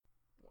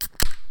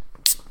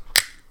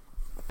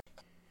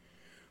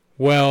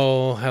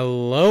Well,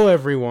 hello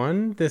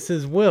everyone. This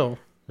is Will.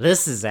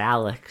 This is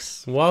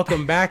Alex.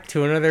 Welcome back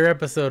to another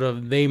episode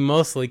of They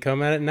Mostly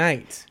Come Out at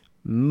Night.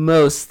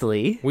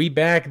 Mostly. We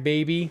back,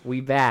 baby.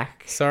 We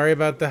back. Sorry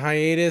about the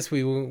hiatus.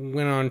 We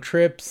went on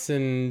trips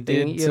and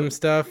did some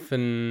stuff,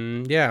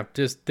 and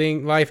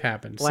life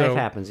happened. Life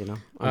happens,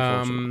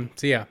 unfortunately.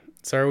 So yeah,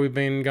 sorry we've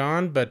been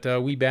gone, but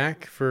we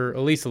back for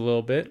at least a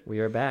little bit. We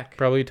are back.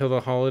 Probably till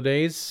the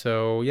holidays.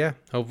 So yeah,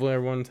 hopefully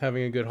everyone's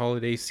having a good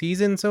holiday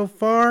season so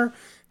far.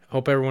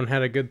 Hope everyone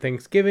had a good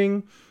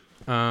Thanksgiving.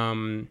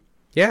 I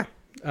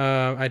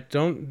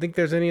don't think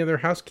there's any other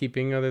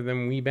housekeeping other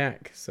than we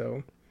back.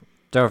 So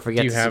don't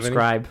forget to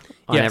subscribe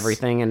on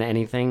everything and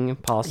anything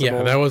possible.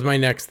 Yeah, that was my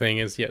next thing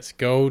is,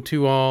 go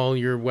to all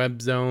your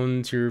web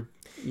zones, your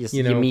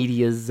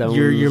media zones.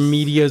 Your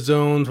media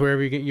zones,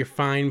 wherever you get your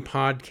fine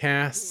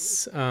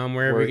podcasts,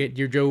 wherever you get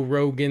your Joe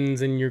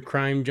Rogans and your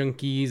crime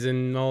junkies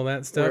and all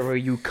that stuff. Wherever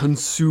you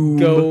consume.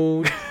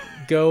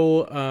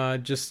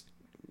 Just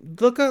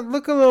look a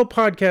little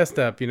podcast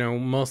up,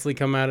 Mostly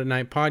Come Out at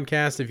Night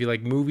podcast. If you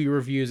like movie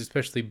reviews,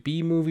 especially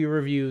B movie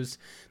reviews,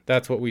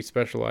 that's what we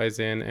specialize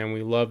in, and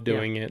we love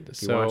doing it.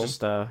 If you want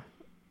just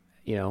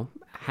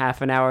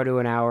half an hour to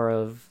an hour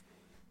of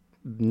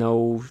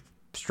no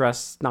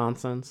stress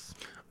nonsense.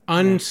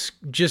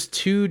 Just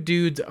two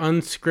dudes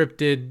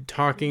unscripted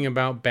talking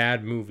about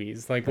bad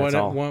movies. Like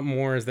what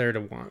more is there to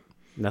want?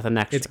 Nothing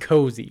extra. It's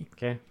cozy.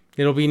 Okay.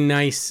 It'll be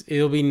nice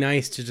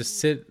to just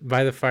sit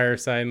by the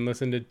fireside and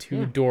listen to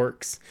two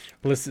dorks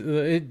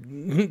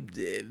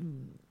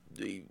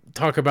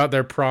talk about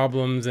their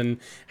problems and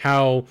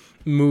how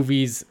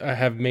movies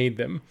have made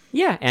them.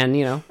 Yeah,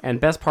 and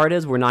best part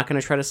is we're not going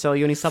to try to sell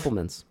you any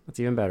supplements. That's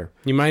even better.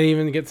 You might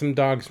even get some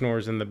dog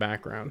snores in the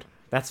background.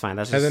 That's fine.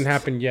 That hasn't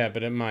happened yet,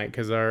 but it might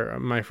because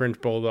my French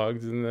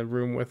bulldog's in the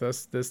room with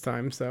us this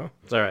time. So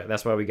it's all right.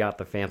 That's why we got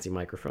the fancy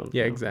microphone.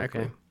 Yeah,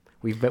 exactly. Okay.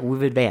 We've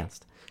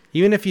advanced.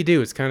 Even if you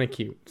do, it's kind of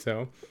cute.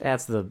 So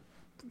it's like the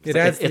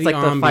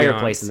the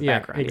fireplace in the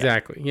background.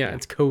 Exactly. Yeah,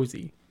 it's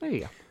cozy. There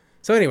you go.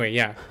 So anyway,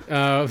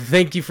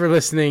 thank you for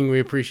listening. We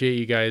appreciate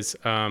you guys.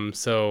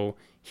 So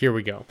here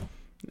we go.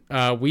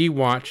 We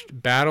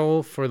watched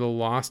Battle for the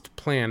Lost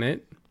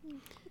Planet.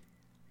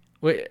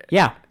 Wait,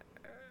 yeah.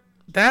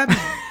 That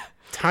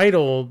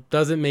title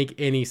doesn't make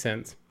any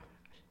sense.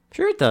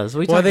 Sure it does.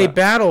 They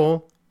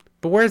battle,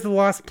 but where's the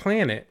lost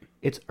planet?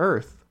 It's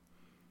Earth.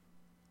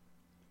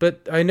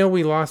 But I know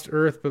we lost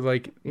Earth, but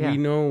we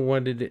know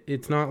what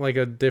it's not like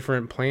a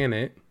different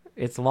planet.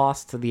 It's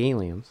lost to the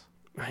aliens.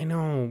 I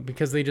know,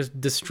 because they just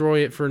destroy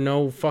it for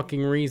no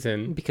fucking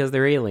reason. Because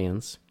they're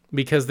aliens.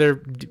 Because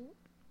they're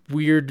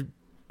weird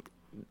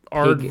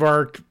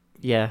aardvark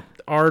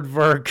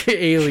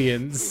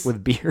aliens.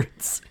 With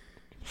beards.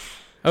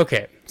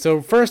 Okay,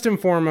 so first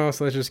and foremost,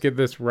 let's just get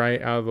this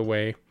right out of the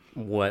way.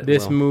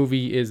 This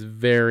movie is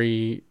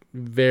very,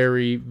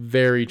 very,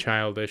 very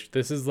childish.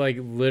 This is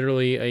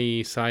literally a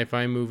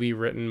sci-fi movie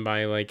written by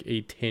a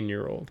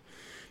 10-year-old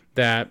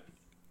that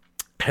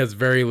has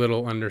very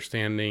little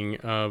understanding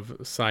of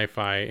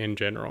sci-fi in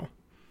general.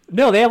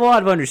 No, they have a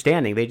lot of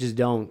understanding. They just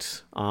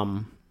don't.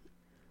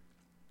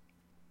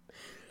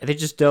 They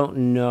just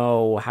don't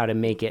know how to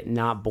make it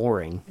not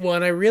boring. Well,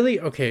 and I really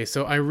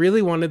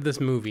wanted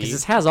this movie. Because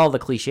this has all the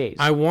cliches.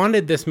 I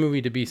wanted this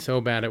movie to be so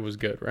bad it was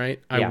good,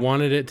 right? I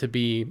wanted it to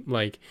be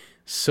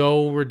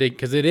so ridiculous.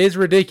 Because it is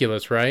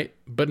ridiculous, right?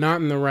 But not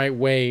in the right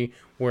way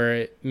where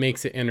it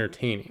makes it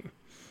entertaining.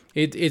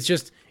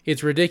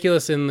 It's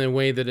ridiculous in the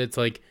way that it's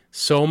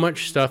so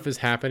much stuff is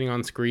happening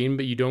on screen,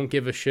 but you don't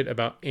give a shit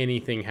about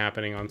anything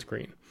happening on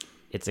screen.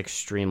 It's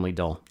extremely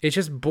dull. It's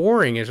just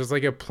boring. It's just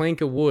like a plank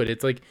of wood.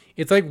 It's like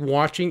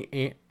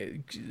watching.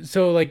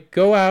 So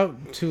go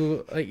out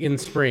to in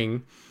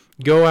spring,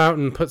 go out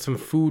and put some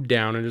food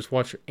down and just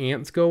watch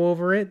ants go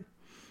over it,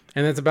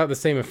 and that's about the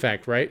same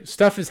effect, right?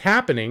 Stuff is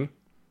happening,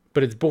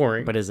 but it's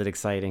boring. But is it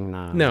exciting?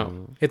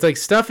 No.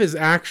 It's stuff is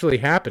actually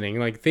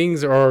happening.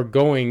 Things are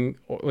going.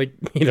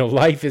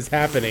 Life is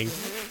happening,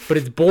 but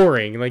it's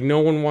boring. No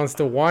one wants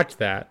to watch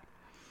that.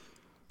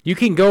 You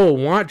can go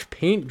watch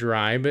paint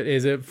dry, but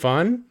is it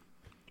fun?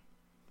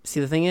 See,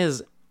 the thing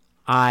is,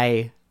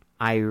 I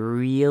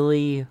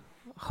really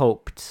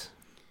hoped,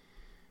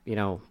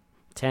 10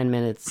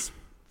 minutes,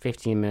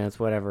 15 minutes,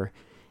 whatever,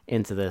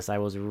 into this, I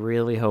was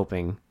really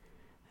hoping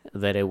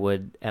that it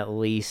would at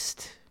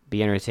least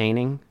be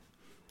entertaining.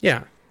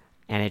 Yeah.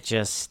 And it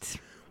just...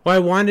 Well, I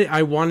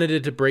wanted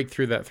it to break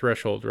through that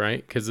threshold,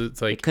 right? Because it's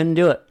it couldn't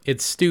do it.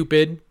 It's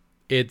stupid.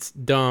 It's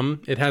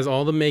dumb. It has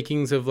all the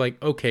makings of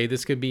okay,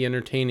 this could be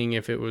entertaining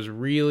if it was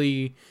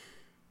really,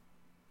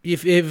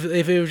 if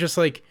it was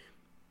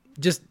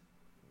just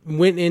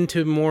went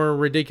into more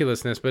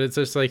ridiculousness. But it's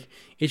just it's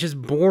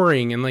just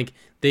boring, and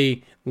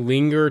they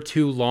linger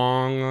too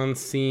long on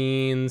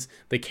scenes.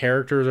 The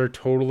characters are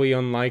totally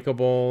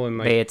unlikable, and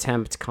they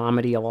attempt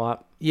comedy a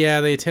lot.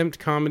 Yeah, they attempt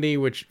comedy,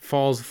 which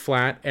falls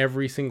flat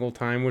every single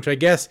time. Which I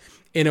guess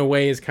in a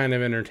way is kind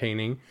of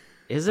entertaining.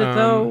 Is it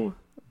though?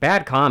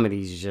 Bad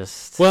comedies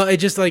just... Well, it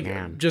just like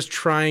Man. just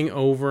trying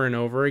over and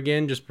over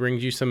again just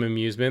brings you some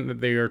amusement that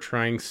they are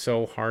trying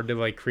so hard to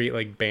like create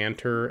like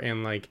banter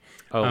and like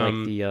like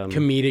the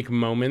comedic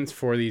moments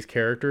for these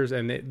characters,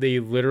 and they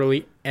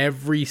literally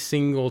every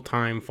single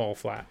time fall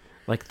flat.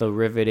 like the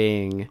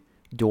riveting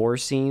door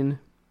scene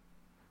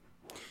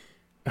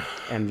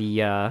and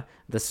the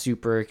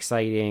super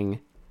exciting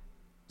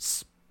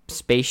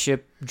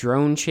spaceship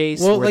drone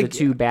chase Well, where like- the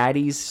two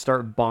baddies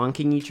start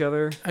bonking each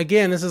other.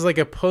 Again, this is like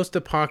a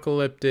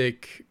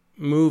post-apocalyptic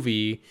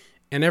movie,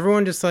 and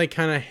everyone just like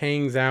kind of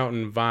hangs out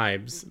and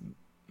vibes.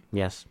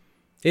 Yes.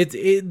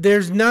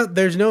 There's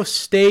no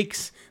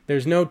stakes,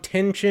 there's no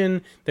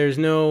tension, there's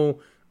no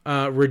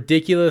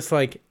ridiculous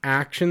like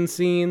action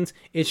scenes.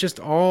 It's just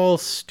all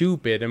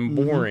stupid and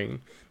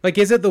boring. Like,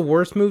 is it the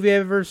worst movie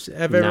I've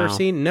ever No.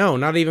 seen? No,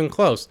 not even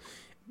close.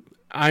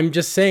 I'm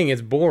just saying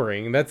it's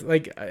boring. That's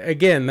like,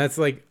 again, that's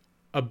like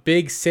a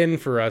big sin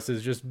for us,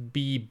 is just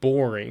be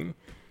boring.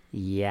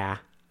 Yeah.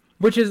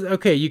 Which is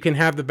okay. You can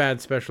have the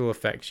bad special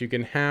effects. You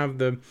can have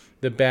the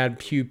bad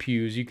pew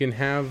pews. You can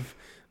have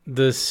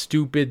the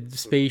stupid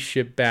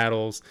spaceship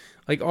battles,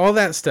 like all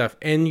that stuff,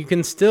 and you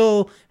can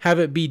still have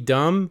it be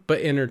dumb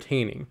but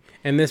entertaining.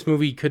 And this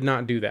movie could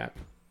not do that.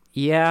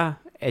 Yeah,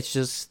 it's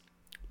just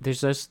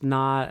there's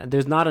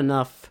not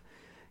enough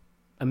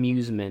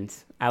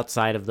amusement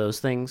outside of those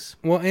things.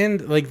 Well,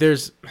 and like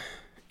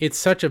it's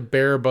such a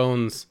bare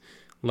bones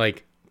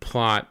like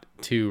plot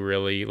too.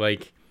 Really,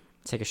 like,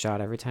 Take a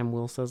shot every time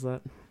Will says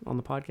that on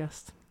the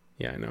podcast.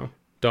 yeah, I know.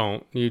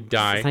 Don't you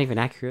die? It's not even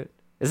accurate.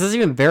 This isn't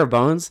even bare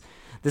bones.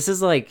 This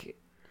is like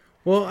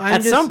Well,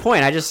 at some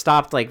point I just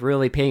stopped like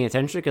really paying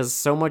attention because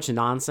so much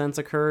nonsense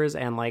occurs,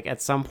 and like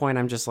at some point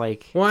I'm just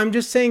like, Well, I'm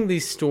just saying the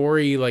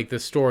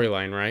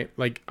storyline, right?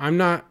 Like, I'm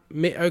not...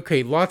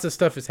 Okay, lots of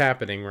stuff is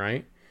happening,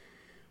 right?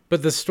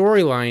 But the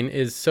storyline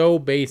is so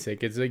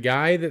basic. It's a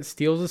guy that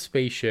steals a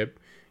spaceship,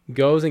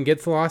 goes and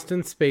gets lost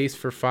in space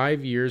for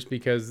 5 years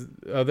because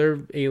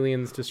other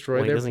aliens destroy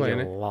well, he their doesn't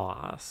planet. get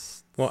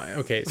lost. Well,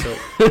 okay, so...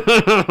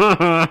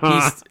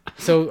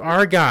 so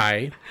our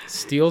guy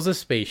steals a He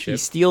spaceship,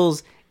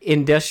 steals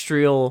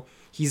industrial.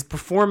 He's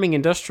performing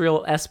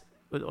industrial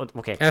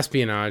okay,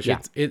 espionage. Yeah.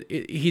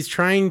 He's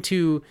trying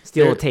to...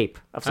 steal a tape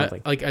of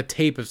something. like a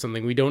tape of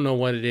something. We don't know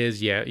what it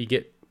is yet.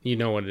 You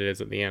know what it is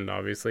at the end,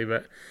 obviously,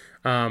 but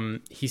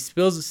he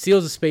steals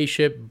a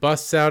spaceship,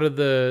 busts out of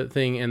the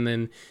thing, and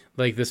then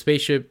like the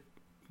spaceship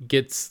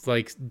gets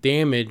like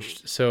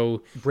damaged.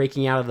 So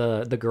Breaking out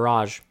of the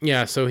garage.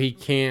 yeah, so he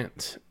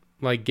can't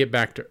like get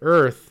back to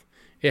Earth.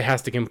 It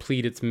has to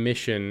complete its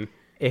mission.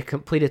 It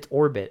completed its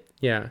orbit.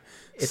 Yeah,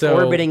 It's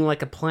orbiting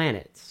like a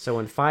planet. So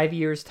in 5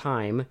 years'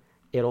 time,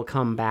 it'll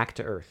come back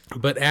to Earth.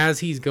 But as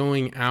he's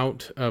going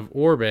out of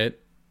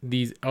orbit,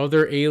 these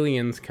other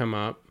aliens come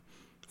up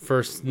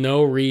for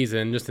no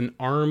reason. Just an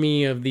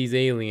army of these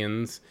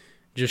aliens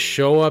just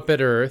show up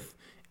at Earth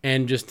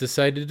and just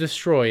decide to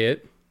destroy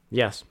it.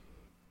 Yes.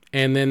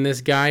 And then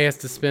this guy has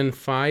to spend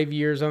 5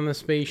 years on the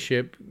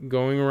spaceship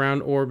going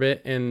around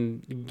orbit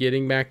and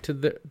getting back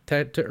to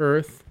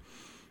Earth.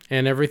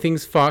 And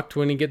everything's fucked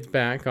when he gets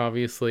back,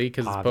 obviously,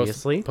 because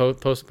it's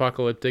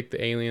post-apocalyptic.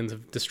 The aliens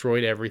have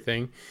destroyed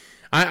everything.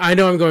 I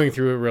know I'm going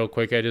through it real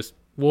quick.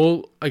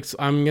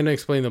 I'm going to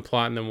explain the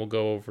plot, and then we'll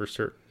go over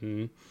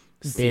certain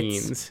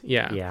scenes.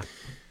 Yeah. Yeah.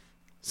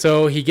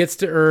 So he gets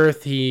to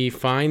Earth. He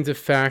finds a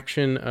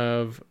faction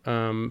of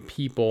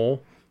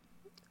people.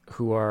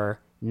 Who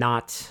are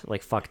not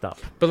like fucked up.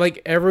 But like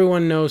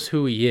everyone knows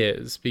who he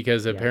is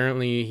because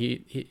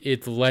apparently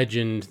it's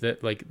legend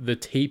that like the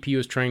tape he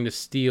was trying to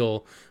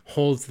steal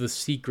holds the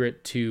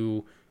secret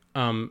to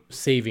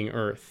saving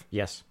Earth.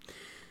 Yes.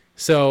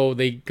 So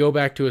they go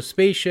back to a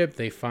spaceship.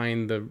 They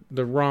find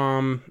the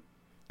ROM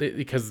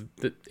because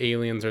the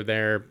aliens are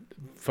there.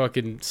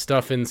 Fucking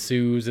stuff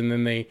ensues, and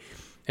then they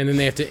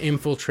have to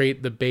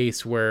infiltrate the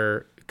base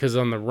because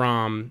on the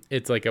ROM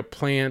it's like a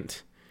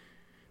plant.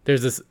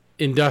 There's this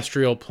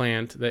industrial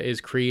plant that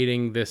is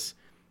creating this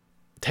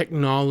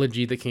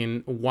technology that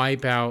can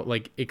wipe out,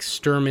 like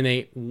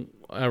exterminate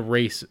a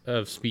race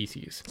of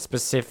species.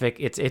 Specific.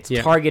 It's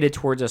targeted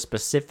towards a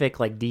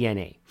specific like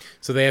DNA.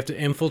 So they have to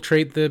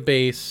infiltrate the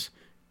base,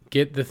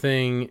 get the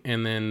thing,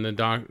 and then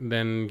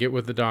then get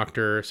with the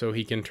doctor so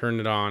he can turn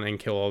it on and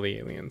kill all the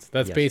aliens.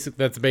 That's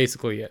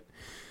basically it.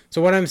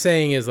 So what I'm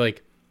saying is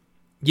like,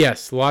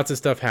 yes, lots of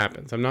stuff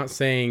happens. I'm not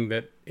saying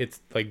that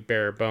it's like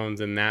bare bones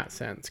in that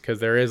sense, because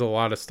there is a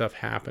lot of stuff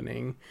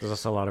happening. There's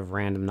also a lot of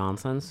random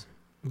nonsense.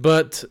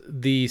 But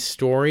the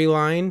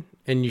storyline,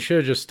 and you should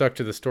have just stuck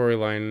to the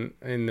storyline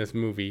in this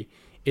movie,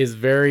 is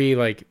very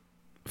like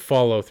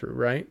follow through,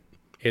 right?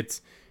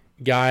 It's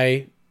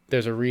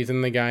there's a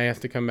reason the guy has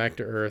to come back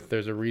to Earth.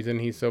 There's a reason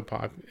he's so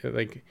popular.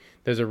 Like,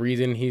 there's a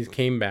reason he's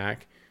came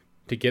back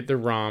to get the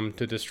ROM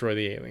to destroy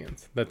the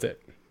aliens. That's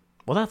it.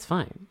 Well, that's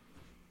fine.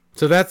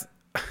 So that's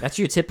That's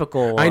your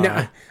typical.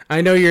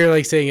 I know you're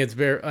like saying it's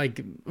bare,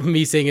 like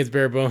me saying it's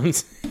bare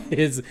bones.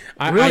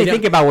 Really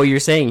think about what you're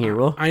saying here,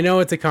 Will. I know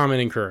it's a common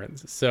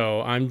occurrence,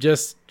 so I'm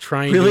just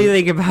trying.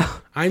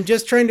 I'm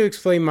just trying to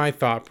explain my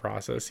thought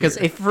process. Because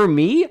if for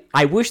me,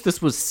 I wish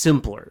this was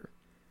simpler.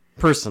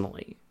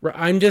 Personally,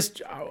 I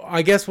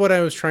guess what I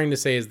was trying to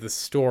say is the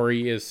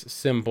story is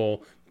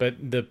simple, but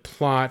the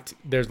plot,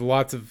 there's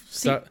lots of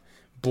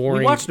boring.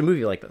 We watched a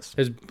movie like this.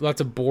 There's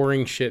lots of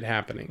boring shit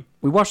happening.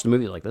 We watched a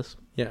movie like this.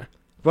 Yeah.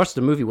 We watched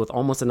a movie with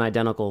almost an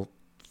identical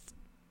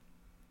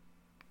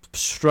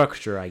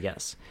structure, I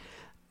guess,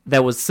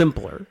 that was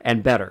simpler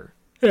and better.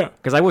 Yeah.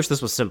 Because I wish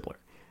this was simpler.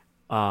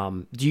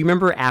 Do you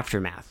remember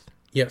Aftermath?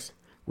 Yes.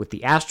 With the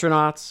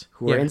astronauts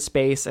who are in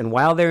space, and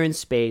while they're in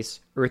space,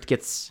 Earth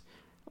gets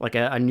like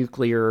a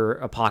nuclear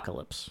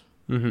apocalypse.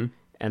 Mm-hmm.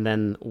 And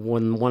then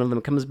when one of them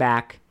comes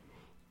back,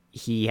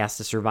 he has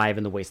to survive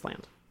in the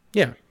wasteland.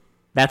 Yeah.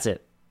 That's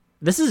it.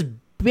 This is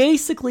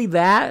basically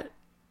that,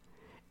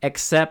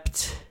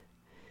 except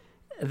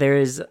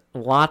there's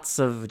lots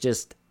of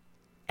just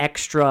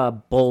extra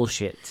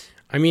bullshit.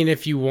 I mean,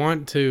 if you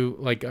want to,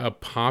 like, a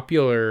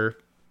popular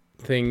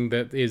thing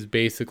that is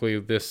basically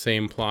this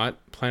same plot,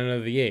 Planet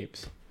of the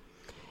Apes.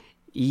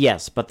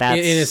 Yes, but that's...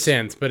 In a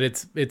sense, but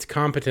it's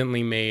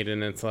competently made,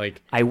 and it's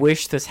like... I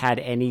wish this had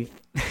any...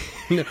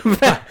 No,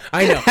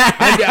 I know.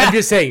 I'm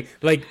just saying,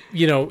 like,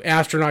 you know,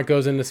 astronaut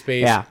goes into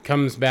space,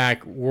 comes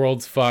back,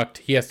 world's fucked.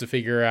 He has to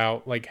figure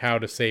out, like, how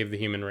to save the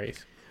human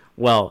race.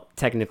 Well,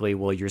 technically,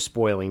 you're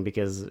spoiling,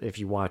 because if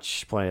you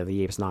watch Planet of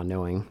the Apes not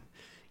knowing,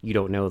 you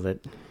don't know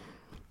that...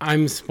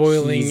 I'm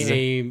spoiling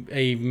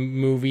a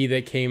movie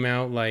that came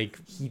out, like...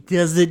 He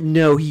doesn't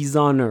know he's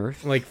on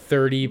Earth. Like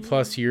 30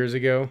 plus years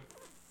ago.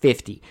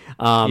 50.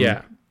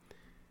 Yeah.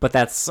 But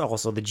that's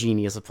also the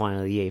genius of Planet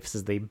of the Apes,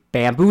 is they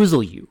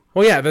bamboozle you.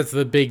 Well, yeah, that's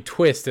the big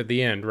twist at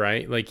the end,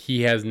 right? Like,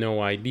 he has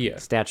no idea.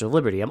 Statue of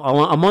Liberty.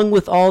 Among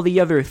with all the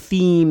other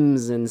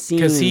themes and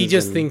scenes. Because he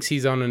just thinks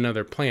he's on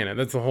another planet.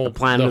 That's the whole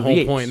point.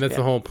 That's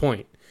the whole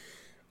point.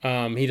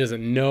 He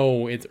doesn't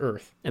know it's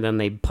Earth. And then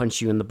they punch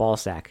you in the ball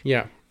sack.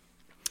 Yeah.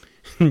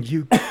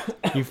 You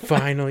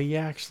finally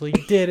actually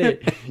did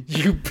it.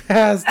 You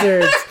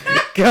bastards.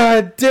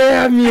 God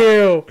damn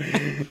you.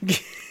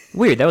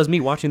 Weird, that was me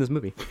watching this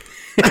movie.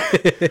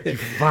 You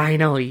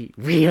finally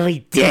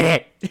really did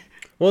it.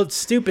 Well, it's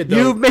stupid, though.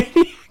 You made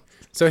it.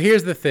 So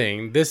here's the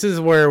thing. This is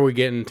where we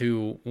get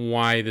into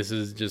why this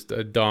is just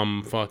a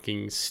dumb,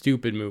 fucking,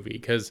 stupid movie.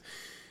 Because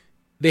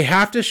they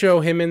have to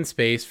show him in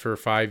space for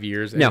 5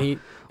 years. And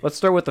let's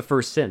start with the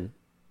first sin.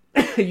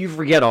 You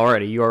forget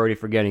already. You're already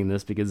forgetting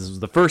this because this was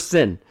the first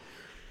sin.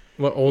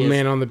 What, Old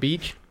Man on the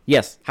Beach?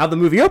 Yes. How the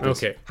movie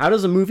opens. Okay. How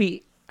does a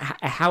movie...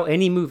 How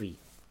any movie...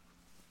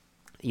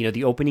 You know,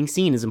 the opening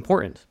scene is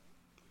important.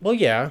 Well,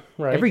 yeah,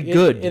 right.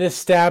 It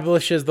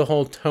establishes the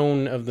whole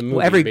tone of the movie.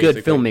 Well, every good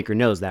filmmaker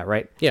knows that,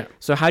 right? Yeah.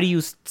 So how do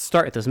you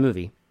start this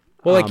movie?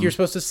 Well, like, you're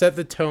supposed to set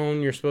the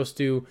tone. You're supposed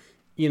to,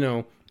 you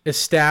know,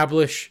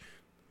 establish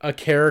a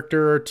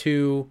character or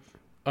two,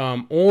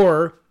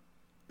 or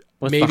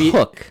maybe the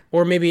hook,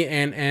 or maybe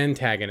an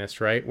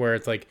antagonist, right? Where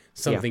it's like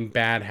something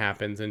bad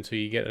happens, and so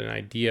you get an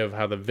idea of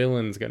how the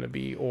villain's going to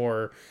be,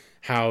 or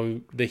how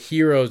the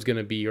hero's going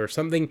to be, or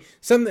something.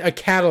 A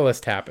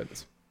catalyst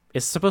happens.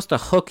 It's supposed to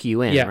hook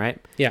you in,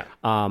 right? Yeah.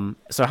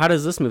 So how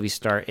does this movie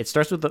start? It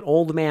starts with an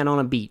old man on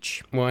a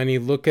beach. Well, and he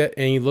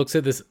looks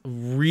at this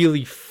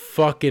really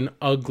fucking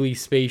ugly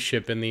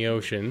spaceship in the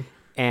ocean,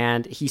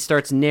 and he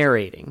starts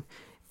narrating,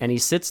 and he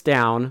sits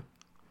down,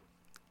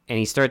 and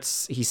he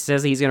says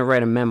he's going to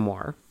write a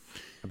memoir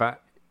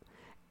about,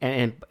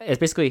 and it's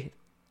basically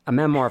a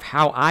memoir of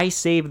how I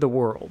saved the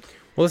world.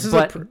 Well, this is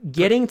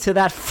getting to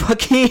that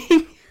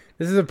fucking.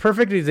 This is a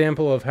perfect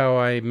example of how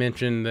I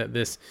mentioned that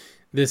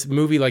this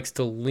movie likes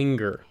to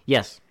linger.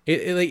 Yes.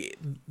 It like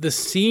the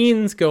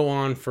scenes go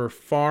on for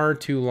far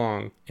too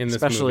long in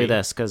this movie. Especially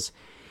this, because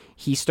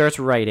he starts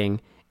writing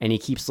and he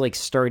keeps like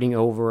starting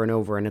over and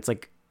over, and it's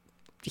like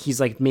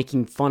he's like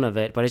making fun of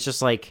it, but it's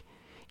just like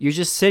you're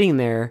just sitting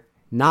there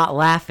not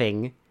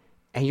laughing,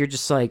 and you're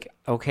just like,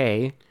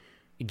 okay,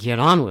 get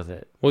on with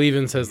it. Well, he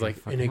even says like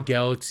in a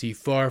galaxy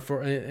far,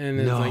 and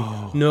it's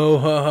like, no,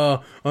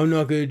 haha, I'm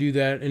not gonna do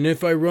that. And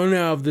if I run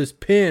out of this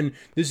pin,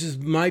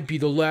 might be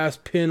the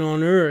last pin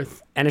on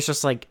Earth. And it's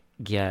just like,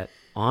 get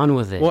on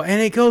with it. Well,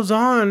 and it goes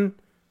on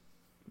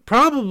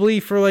probably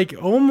for like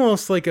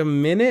almost like a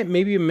minute,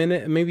 maybe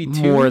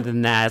 2. More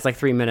than that. It's like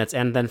 3 minutes,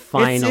 and then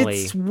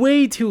finally, it's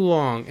way too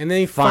long. And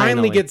then he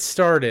finally gets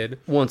started.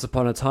 Once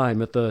upon a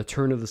time, at the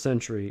turn of the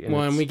century.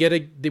 And we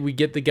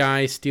get the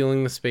guy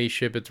stealing the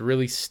spaceship. It's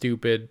really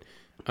stupid.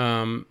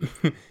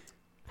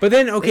 But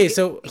then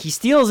so he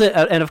steals it,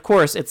 and of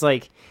course it's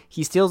like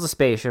he steals the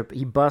spaceship,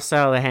 he busts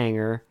out of the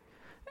hangar,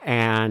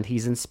 and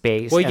he's in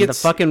space. Well, the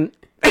fucking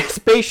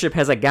spaceship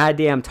has a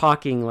goddamn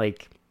talking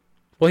like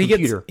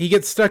computer. He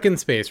gets stuck in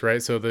space,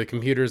 right? So the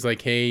computer's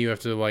like, hey, you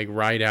have to like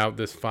ride out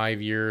this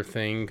 5-year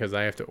thing because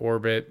I have to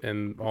orbit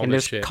and all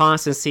this shit. And there's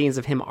constant scenes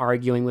of him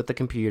arguing with the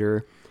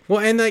computer. Well,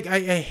 and like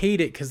I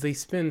hate it because they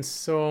spend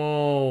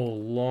so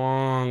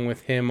long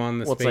with him on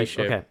the Well, it's like,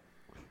 spaceship.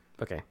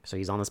 okay, so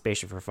he's on the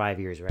spaceship for 5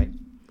 years, right?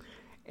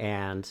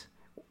 And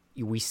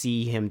we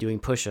see him doing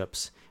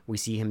push-ups. We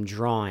see him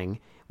drawing.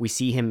 We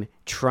see him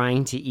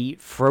trying to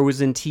eat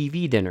frozen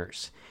TV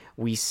dinners.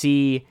 We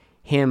see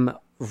him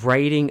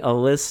writing a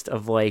list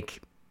of,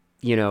 like,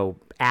 you know,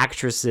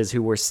 actresses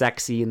who were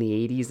sexy in the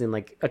 80s and,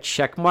 like, a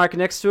check mark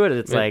next to it.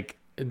 It's like,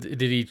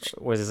 Did he?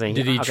 what is it saying?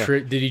 Did he? Okay.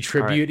 Did he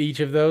tribute each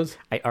of those?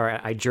 All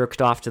right, I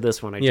jerked off to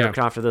this one. I Yeah. jerked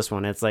off to this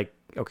one. It's like,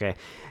 okay.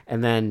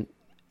 And then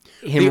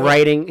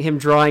him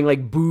drawing,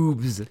 like,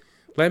 boobs.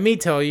 Let me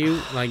tell you,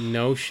 like,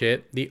 no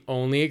shit. The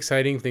only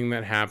exciting thing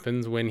that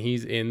happens when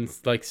he's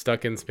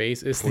stuck in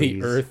space is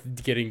Please. the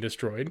Earth getting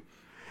destroyed.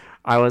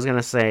 I was going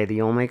to say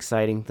the only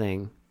exciting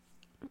thing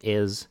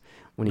is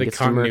when he The gets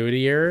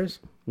continuity errors.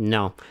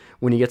 No.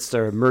 When he gets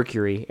to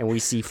Mercury and we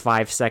see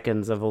 5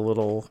 seconds of a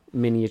little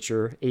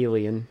miniature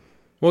alien.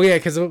 Well, yeah,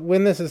 because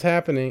when this is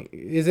happening,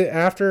 is it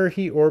after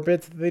he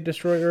orbits that they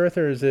destroy Earth,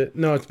 or is it?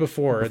 No, it's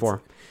before. Because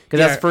yeah.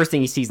 that's the first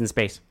thing he sees in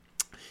space.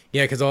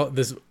 Yeah, because all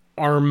this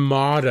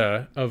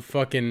armada of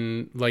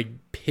fucking like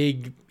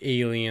pig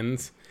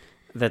aliens.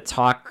 That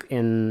talk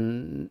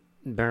in...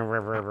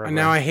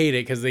 Now I hate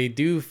it because they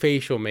do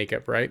facial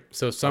makeup, right?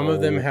 So some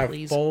of them have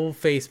full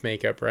face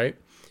makeup, right?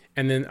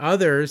 And then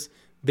others,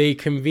 they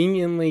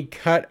conveniently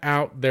cut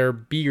out their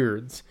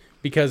beards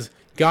because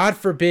God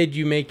forbid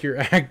you make your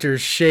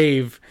actors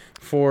shave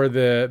for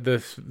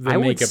the I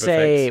would makeup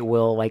say, effects.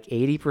 Will, like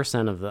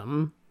 80% of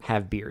them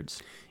have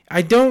beards.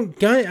 I don't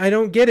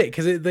get it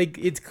because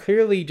it's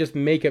clearly just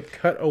makeup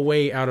cut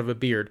away out of a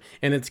beard,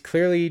 and it's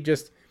clearly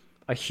just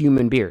A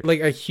human beard.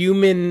 like a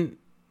human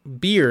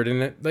beard,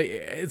 and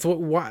it's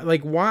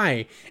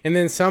why? And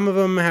then some of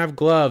them have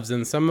gloves,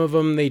 and some of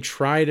them they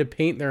try to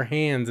paint their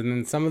hands, and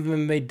then some of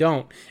them they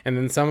don't, and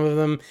then some of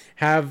them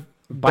have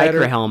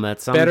Biker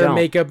helmets. Some better don't.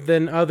 makeup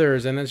than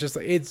others, and it's just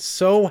it's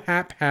so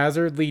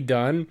haphazardly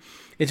done.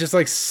 It's just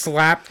like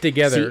slapped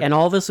together. See, and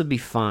all this would be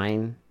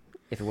fine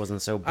if it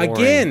wasn't so boring.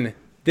 Again,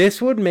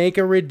 this would make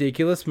a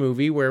ridiculous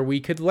movie where we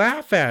could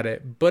laugh at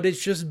it, but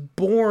it's just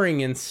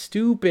boring and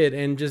stupid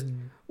and just...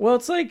 Well,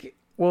 it's like,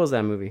 what was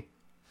that movie?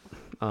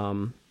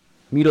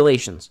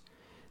 Mutilations.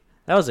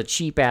 That was a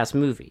cheap-ass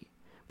movie,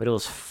 but it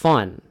was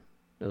fun.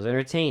 It was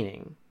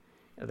entertaining.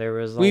 There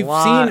was We've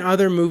seen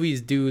other movies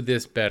do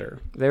this better.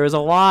 There was a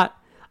lot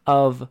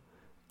of...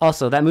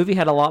 Also, that movie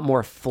had a lot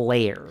more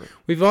flair.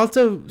 We've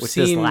also Which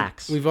this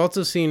lacks. We've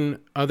also seen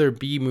other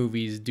B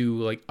movies do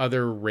like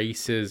other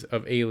races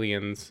of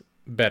aliens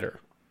better.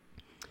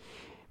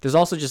 There's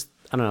also just,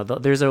 I don't know,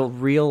 there's a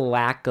real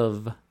lack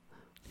of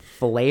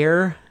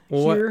flair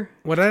here.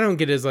 What I don't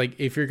get is like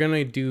if you're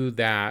gonna do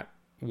that,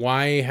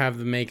 why have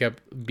the makeup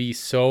be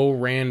so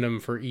random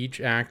for each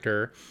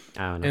actor?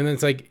 I don't know. And then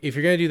it's like if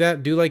you're gonna do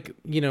that, do like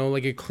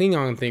like a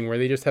Klingon thing where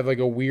they just have like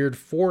a weird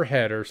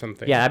forehead or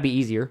something. Yeah, that'd be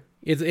easier.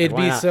 It'd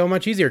be so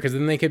much easier because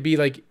then they could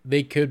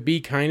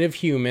be kind of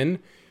human,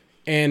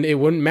 and it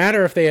wouldn't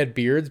matter if they had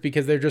beards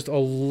because they're just a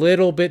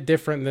little bit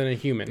different than a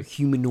human.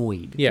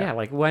 Humanoid. Yeah. Yeah,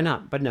 like why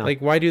not? But no.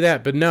 Like why do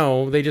that? But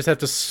no, they just have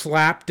to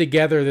slap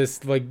together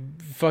this like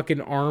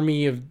fucking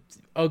army of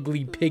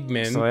ugly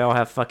pigmen. So they all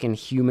have fucking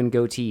human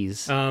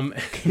goatees.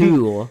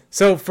 Cool.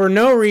 So for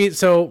no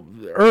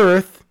reason,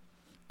 Earth,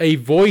 a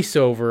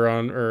voiceover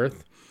on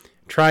Earth,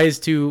 tries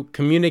to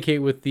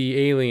communicate with the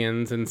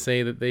aliens and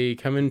say that they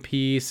come in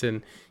peace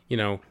and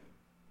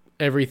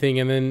everything,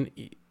 and then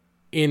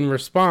in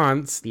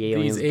response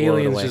these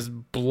aliens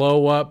just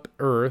blow up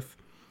Earth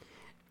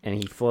and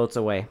he floats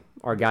away.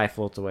 Our guy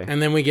floats away.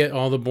 and then we get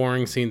all the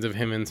boring scenes of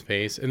him in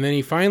space, and then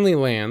he finally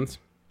lands,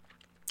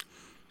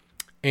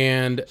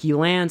 and He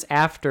lands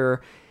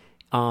after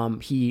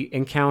he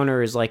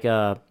encounters like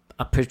a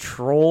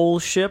patrol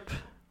ship.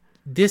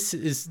 this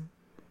is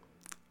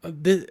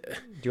Do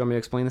you want me to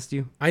explain this to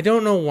you? I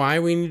don't know why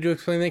we need to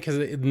explain that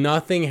because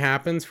nothing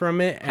happens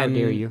from it. How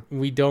dare you?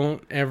 We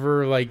don't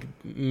ever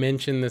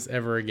mention this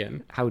ever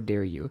again. How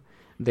dare you?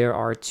 There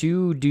are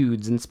two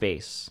dudes in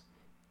space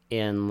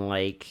in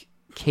like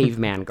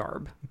caveman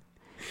garb.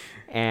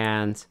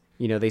 And,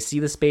 they see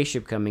the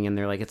spaceship coming and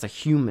they're like, it's a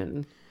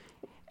human.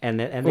 And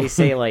they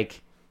say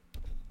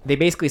they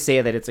basically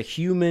say that it's a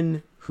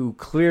human who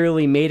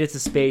clearly made it to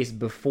space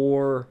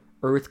before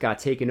Earth got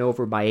taken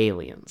over by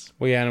aliens.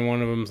 Well, yeah, and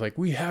one of them's like,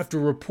 we have to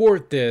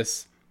report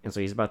this. And so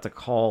he's about to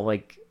call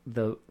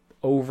the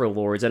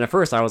overlords. And at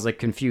first I was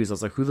confused. I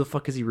was like, who the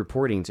fuck is he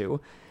reporting to?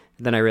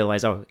 And then I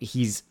realized,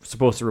 he's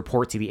supposed to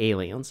report to the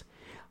aliens.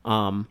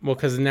 Well,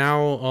 because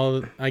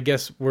now I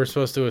guess we're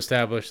supposed to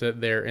establish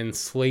that they're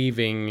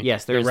enslaving they're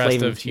the rest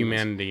enslaving of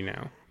humanity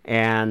now.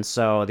 And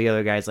so the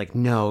other guy's like,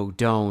 no,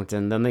 don't.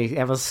 And then they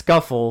have a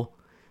scuffle.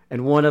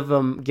 And one of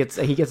them gets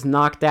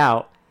knocked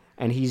out.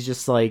 And he's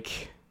just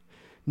like...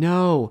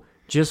 No,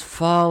 just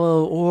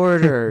follow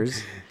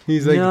orders.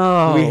 He's like,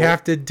 no. We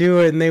have to do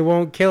it and they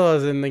won't kill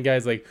us. And the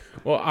guy's like,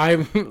 well,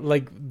 I'm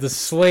the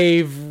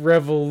slave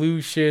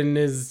revolution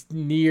is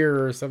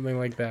near or something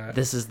like that.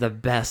 This is the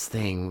best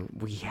thing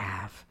we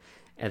have.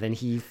 and then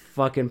he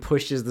fucking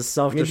pushes the And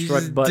he self-destruct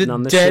just button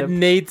on the ship,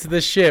 detonates the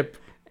ship.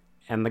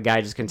 and the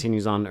guy just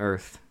continues on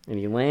Earth, and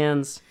he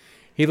lands.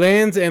 He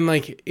lands and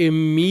like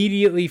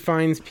immediately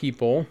finds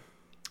people.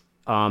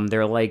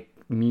 They're like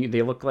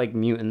they look like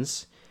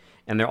mutants,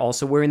 and they're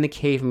also wearing the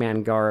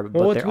caveman garb,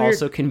 Well, but what's they're weird-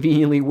 also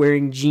conveniently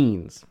wearing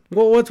jeans.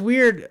 Well, what's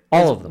weird?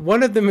 All is of them.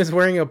 One of them is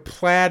wearing a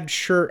plaid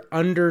shirt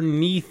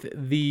underneath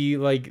the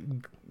like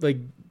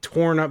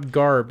torn up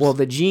garbs. Well,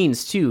 the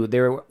jeans too.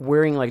 They're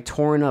wearing like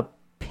torn up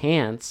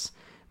pants,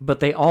 but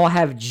they all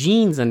have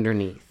jeans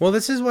underneath. Well,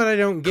 this is what I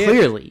don't get.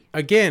 Clearly.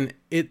 Again,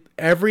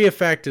 every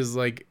effect is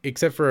like,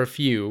 except for a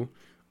few,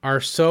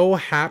 are so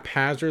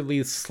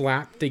haphazardly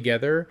slapped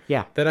together.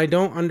 Yeah. That I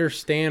don't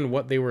understand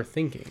what they were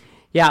thinking.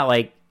 Yeah,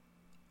 like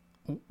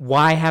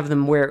why have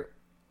them wear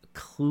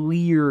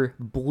clear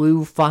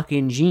blue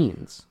fucking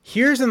jeans?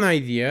 Here's an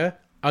idea.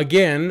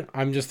 Again,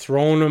 I'm just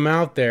throwing them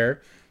out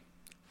there.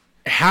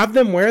 Have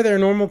them wear their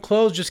normal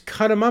clothes. Just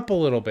cut them up a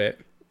little bit.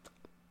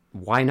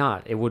 Why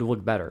not? It would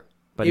look better.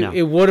 But no.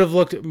 It would have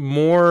looked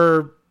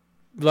more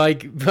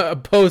like a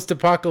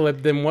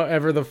post-apocalypse than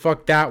whatever the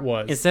fuck that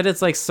was. Instead,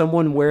 it's like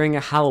someone wearing a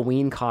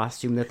Halloween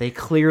costume that they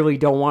clearly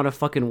don't want to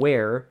fucking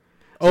wear.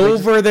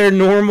 Over their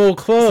normal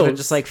clothes. So they're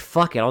just like,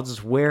 fuck it, I'll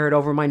just wear it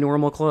over my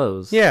normal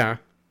clothes. Yeah.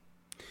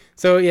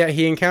 So yeah,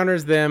 he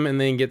encounters them and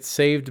then gets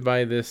saved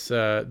by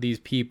these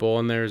people,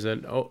 and there's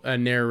a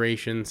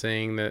narration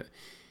saying that,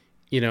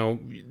 you know,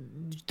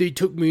 they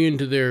took me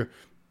into their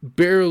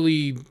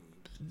barely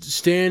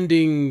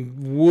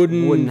standing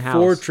wooden house.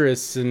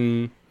 fortress,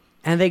 and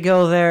they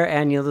go there,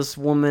 and this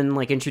woman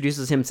like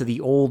introduces him to the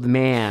old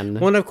man.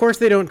 well, and of course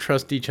they don't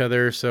trust each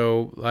other,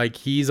 so like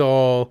he's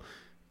all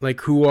like,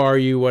 who are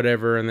you,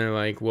 whatever, and they're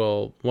like,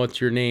 well,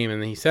 what's your name?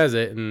 And then he says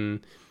it,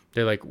 and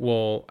they're like,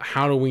 well,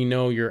 how do we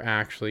know you're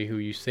actually who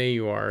you say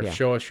you are? Yeah.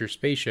 Show us your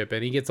spaceship.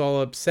 And he gets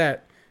all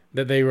upset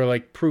that they were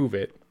like, prove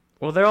it.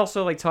 Well, they're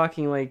also like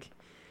talking like,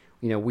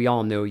 we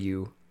all know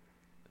you,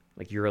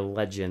 like you're a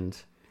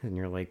legend, and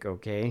you're like,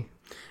 okay.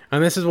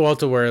 And this is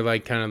also where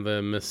like kind of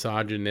the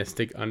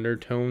misogynistic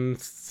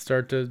undertones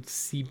start to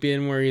seep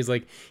in, where he's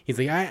like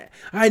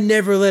I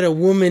never let a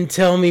woman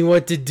tell me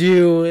what to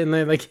do, and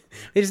they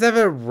just have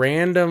a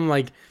random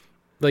like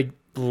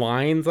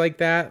lines like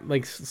that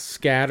like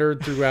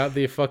scattered throughout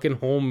the fucking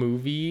whole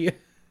movie.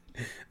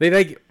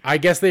 They I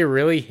guess they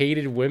really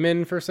hated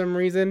women for some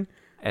reason.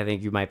 I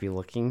think you might be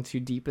looking too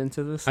deep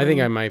into this. I think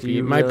thing. I might Do be.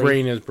 you My really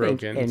brain is think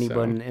broken.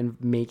 Anyone So in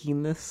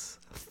making this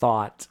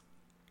thought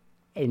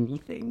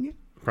anything?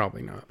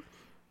 probably not.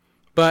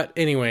 But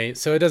anyway,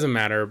 so it doesn't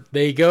matter.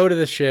 They go to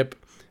the ship.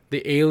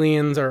 The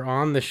aliens are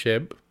on the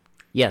ship.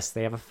 Yes,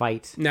 they have a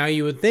fight. Now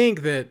you would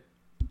think that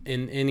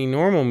in any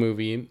normal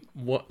movie,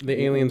 what the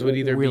aliens would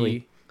either Really?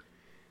 be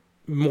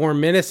more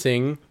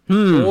menacing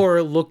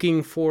or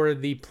looking for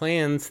the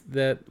plans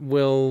that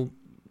will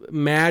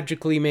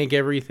magically make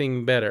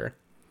everything better.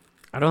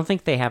 I don't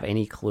think they have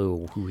any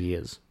clue who he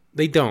is.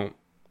 They don't.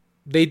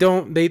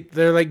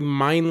 They're like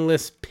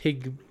mindless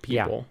pig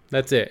people. Yeah.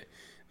 That's it.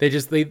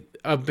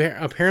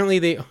 Apparently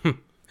they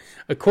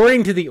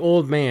according to the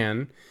old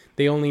man,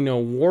 they only know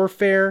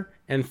warfare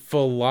and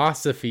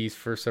philosophies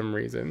for some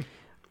reason.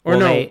 Or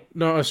Well,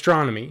 no,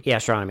 astronomy. Yeah,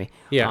 astronomy.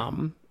 Yeah.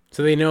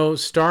 So they know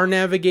star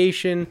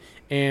navigation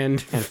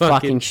and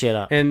fucking shit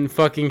up. And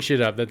fucking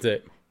shit up. That's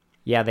it.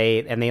 Yeah,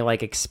 they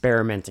like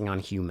experimenting on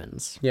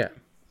humans. Yeah.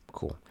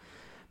 Cool.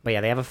 But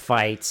yeah, they have a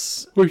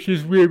fight. Which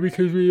is weird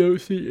because we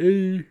don't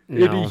see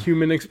any No.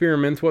 human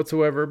experiments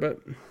whatsoever, but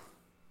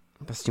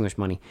That's too much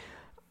money.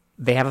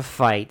 They have a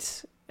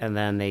fight, and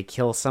then they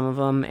kill some of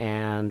them,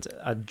 and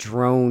a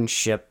drone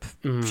ship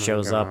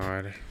shows up,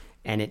 God.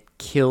 and it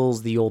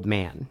kills the old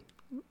man.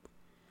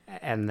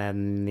 And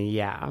then,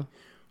 yeah.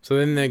 So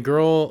then the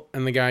girl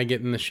and the guy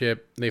get in the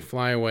ship, they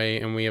fly away,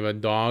 and we have a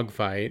dog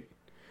fight.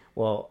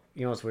 Well,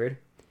 you know what's weird?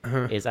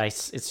 It's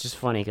just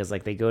funny, because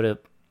like, they go to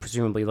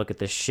presumably look at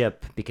the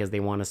ship because they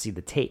want to see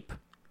the tape.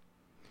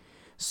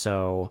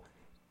 So,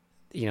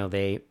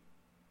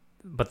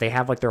 but they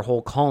have like their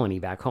whole colony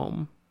back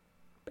home.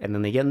 And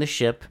then they get in the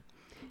ship,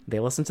 they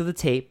listen to the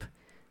tape.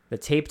 The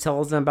tape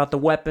tells them about the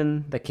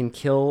weapon that can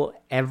kill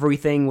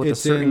everything with a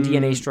certain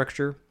DNA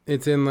structure.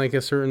 It's in like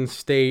a certain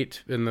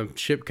state, and the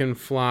ship can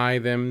fly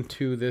them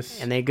to this.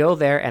 And they go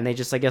there, and they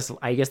just,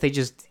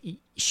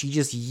 she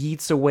just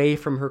yeets away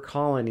from her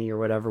colony or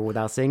whatever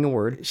without saying a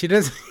word. She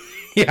does.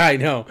 Yeah, I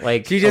know.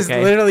 Like, she just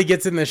okay. literally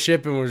gets in the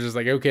ship and was just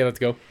like, okay, let's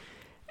go.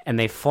 And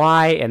they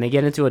fly, and they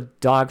get into a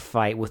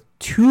dogfight with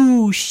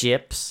two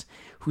ships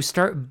who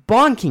start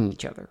bonking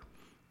each other.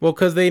 Well,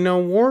 because they know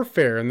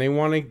warfare, and they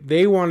want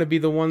to be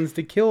the ones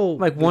to kill.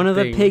 Like, one of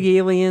the pig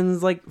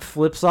aliens like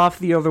flips off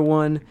the other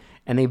one,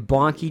 and they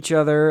bonk each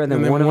other, and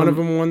then, one of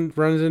them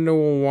runs into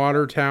a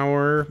water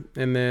tower,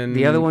 and then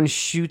the other one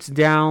shoots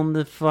down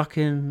the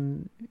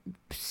fucking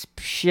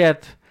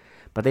ship,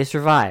 but they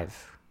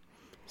survive.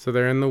 So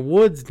they're in the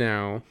woods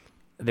now.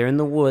 They're in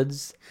the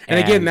woods, And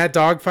again, that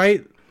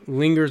dogfight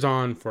lingers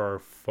on for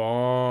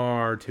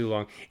far too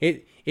long.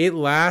 It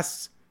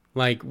lasts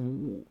like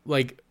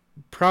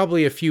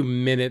probably a few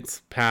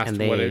minutes past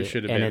and what it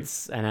should have been.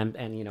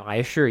 And I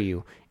assure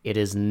you, it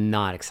is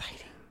not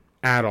exciting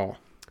At all.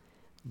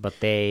 But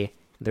they're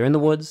in the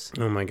woods.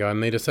 Oh my god!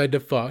 And they decide to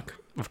fuck.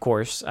 Of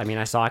course. I mean,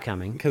 I saw it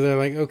coming. Because they're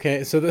like,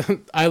 okay, so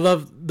I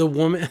love the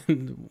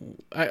woman.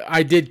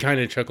 I did kind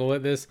of chuckle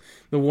at this.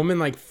 The woman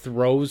like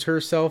throws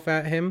herself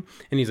at him,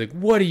 and he's like,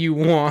 "What do you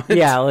want?"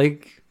 Yeah,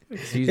 like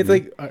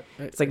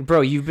it's like,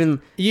 bro, you've been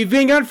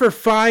gone for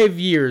 5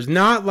 years,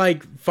 not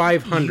like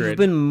 500. You've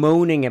been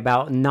moaning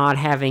about not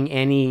having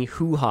any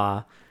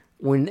hoo-ha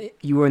when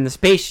you were in the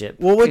spaceship.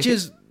 Well, which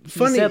is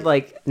funny. You said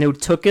like no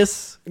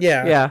tookus.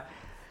 Yeah.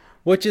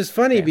 Which is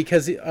funny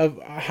because of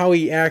how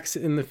he acts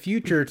in the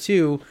future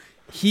too.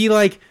 He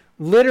like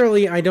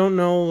literally, I don't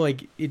know,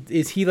 like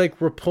is he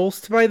like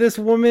repulsed by this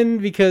woman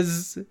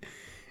because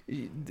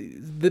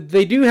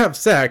they do have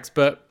sex,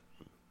 but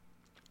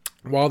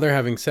while they're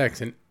having sex,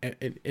 a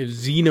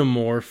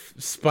xenomorph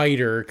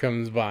spider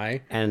comes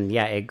by, and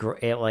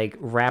it like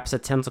wraps a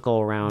tentacle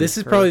around. This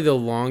is probably the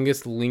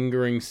longest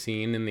lingering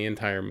scene in the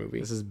entire movie.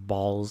 This is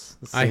balls.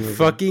 I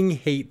fucking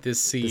hate this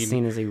scene. The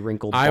scene is a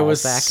wrinkled I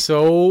was sack.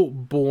 so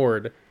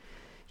bored.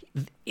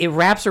 It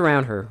wraps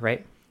around her,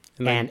 right?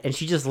 And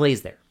she just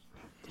lays there.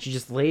 She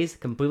just lays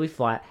completely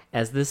flat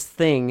as this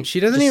thing.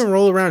 She doesn't even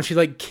roll around. She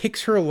like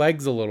kicks her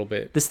legs a little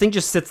bit. This thing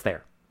just sits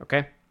there,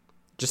 okay?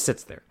 Just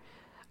sits there.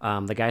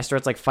 The guy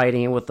starts like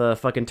fighting it with a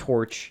fucking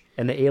torch,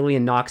 and the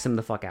alien knocks him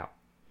the fuck out.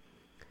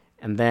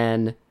 And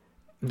then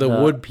the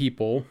wood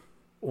people.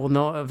 Well,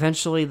 no.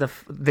 Eventually,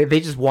 they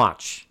just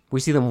watch.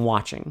 We see them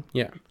watching.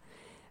 Yeah.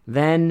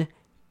 Then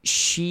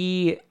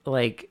she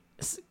like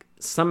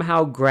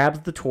somehow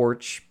grabs the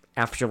torch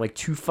after like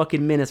 2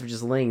 fucking minutes of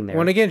just laying there.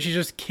 Well, and again, she's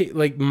just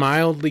like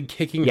mildly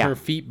kicking her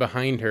feet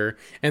behind her,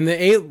 and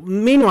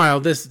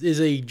meanwhile, this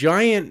is a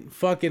giant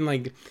fucking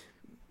like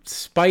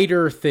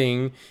spider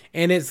thing,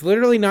 and it's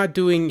literally not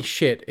doing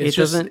shit. It's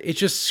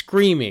just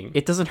screaming.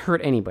 It doesn't hurt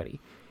anybody,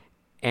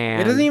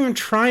 and it doesn't even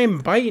try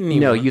and bite anyone.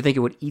 No, you think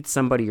it would eat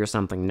somebody or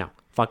something? No,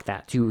 fuck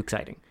that. Too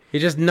exciting. It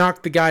just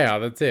knocked the guy out.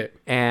 That's it.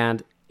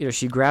 And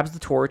she grabs the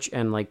torch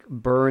and like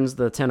burns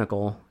the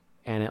tentacle,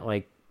 and it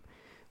like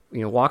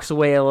walks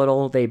away a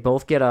little. They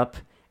both get up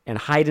and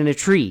hide in a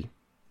tree,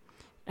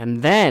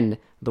 and then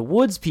the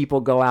woods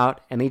people go out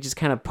and they just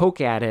kind of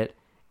poke at it,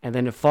 and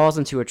then it falls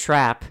into a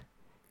trap.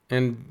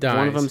 And dies.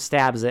 One of them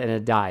stabs it and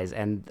it dies.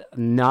 And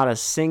not a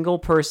single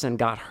person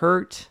got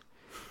hurt,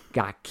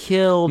 got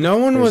killed.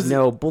 There's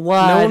no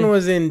blood. No one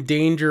was in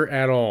danger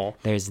at all.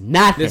 There's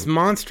nothing. This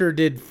monster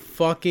did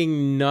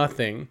fucking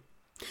nothing.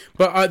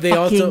 But they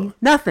fucking also...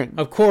 nothing.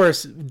 Of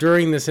course,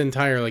 during this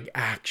entire like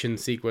action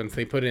sequence,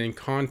 they put it in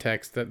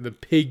context that the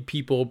pig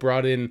people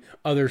brought in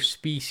other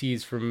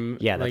species from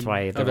that's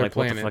why they're like,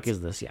 planets. What the fuck is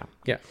this? Yeah.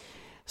 Yeah.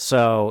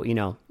 So,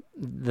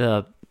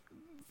 the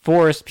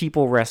forest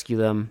people rescue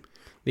them.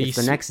 It's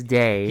the next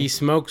day. He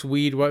smokes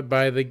weed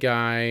by the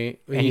guy.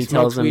 And he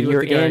tells them,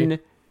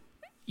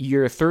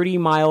 you're 30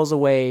 miles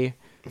away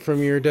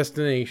from your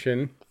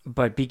destination.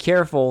 But be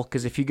careful,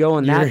 because if you go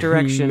in that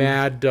direction...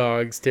 Mad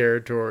Dog's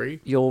territory.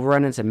 You'll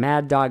run into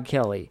Mad Dog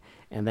Kelly.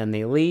 And then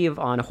they leave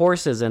on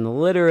horses, and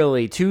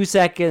literally 2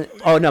 seconds...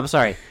 Oh, no, I'm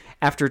sorry.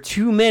 After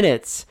 2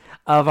 minutes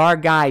of our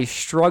guy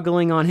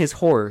struggling on his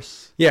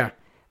horse... Yeah.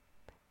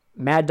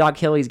 Mad Dog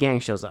Kelly's gang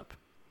shows up.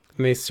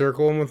 And they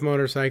circle him with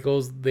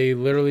motorcycles. They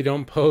literally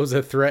don't pose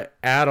a threat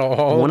at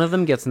all. One of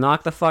them gets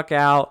knocked the fuck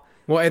out.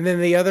 Well, and then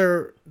the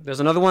other... There's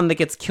another one that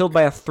gets killed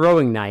by a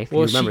throwing knife.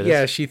 Well, you remember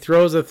this? she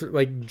throws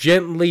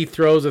gently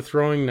throws a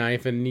throwing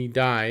knife and he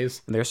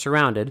dies. And they're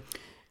surrounded.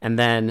 And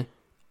then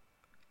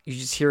you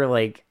just hear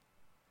you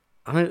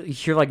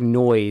hear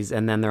noise,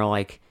 and then they're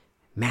like,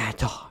 Mad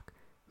Dog,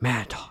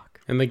 Mad Dog.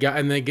 And the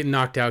get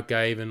knocked out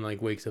guy even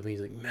wakes up and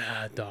he's like,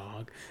 Mad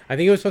Dog. I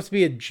think it was supposed to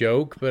be a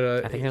joke,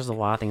 but... I think there's a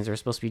lot of things that are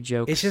supposed to be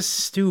jokes. It's just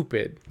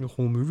stupid. The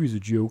whole movie's a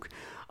joke.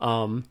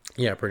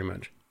 Yeah, pretty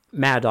much.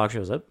 Mad Dog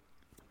shows up.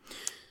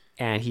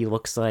 And he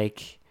looks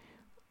like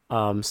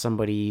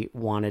somebody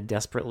wanted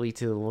desperately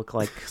to look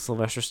like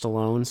Sylvester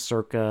Stallone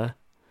circa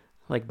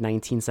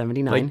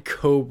 1979. Like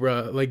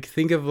Cobra.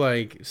 Think of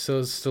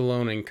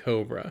Stallone and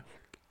Cobra.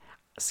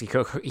 See,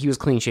 he was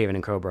clean shaven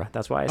in Cobra.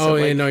 That's why I said. Oh,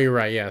 yeah, no, you're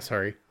right. Yeah,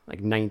 sorry.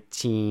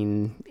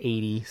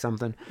 1980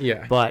 something.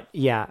 Yeah. But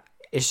yeah,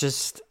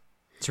 it's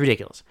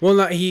ridiculous. Well,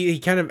 no, he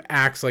kind of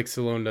acts like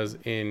Stallone does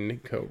in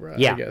Cobra.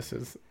 Yeah. I guess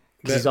is.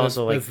 He's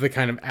also that's the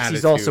kind of attitude.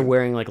 He's also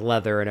wearing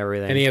leather and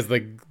everything, and he has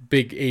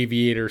big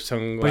aviator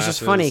sunglasses. But it's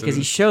just funny because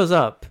he shows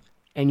up,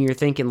 and you're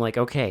thinking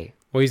okay,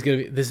 well, he's gonna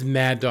be this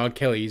Mad Dog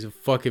Kelly. He's a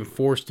fucking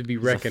force to be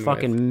reckoned with.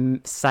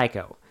 Fucking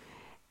psycho,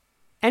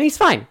 and he's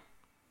fine.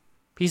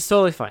 He's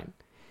totally fine.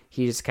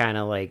 He just kind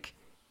of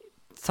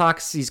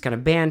talks. He's kind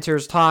of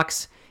banters,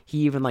 talks.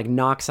 He even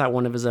knocks out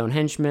one of his own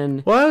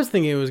henchmen. Well, I was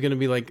thinking it was gonna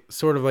be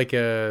sort of like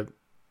a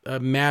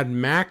Mad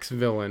Max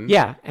villain.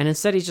 Yeah, and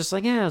instead he's just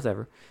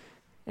whatever.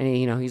 And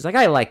he's like,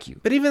 I like you.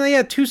 But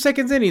even 2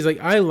 seconds in, he's like,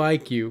 I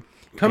like you.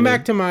 Come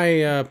back to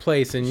my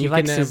place, and you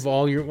can have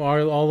all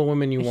the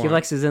women you want. He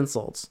likes his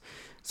insults,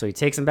 so he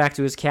takes him back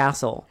to his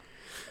castle.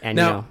 And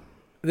now,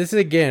 this is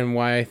again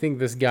why I think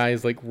this guy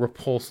is like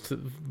repulsed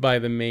by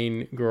the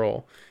main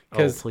girl.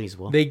 Because please,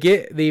 Will.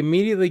 they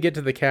immediately get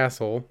to the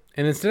castle,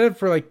 and instead of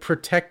for like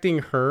protecting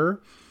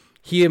her,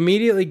 he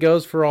immediately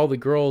goes for all the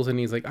girls, and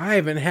he's like, I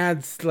haven't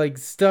had like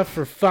stuff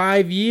for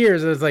 5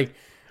 years, and it's like,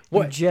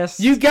 what?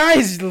 You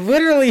guys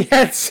literally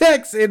had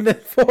sex in the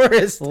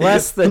forest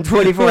less than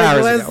 24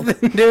 hours ago. Less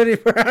than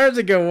 24 hours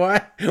ago.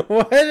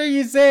 What are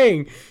you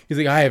saying? He's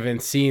like, I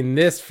haven't seen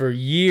this for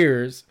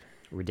years.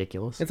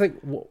 Ridiculous. It's like,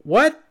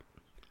 what?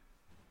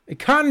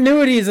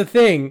 Continuity is a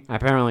thing.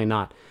 Apparently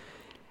not.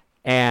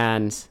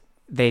 And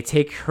they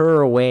take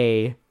her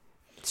away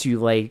to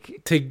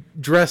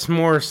dress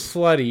more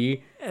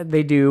slutty.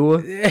 They do.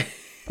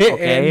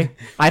 Okay.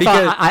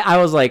 I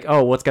was like,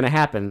 oh, what's going to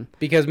happen?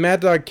 Because Mad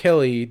Dog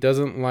Kelly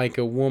doesn't like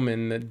a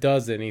woman that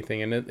does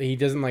anything, and he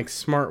doesn't like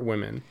smart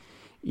women.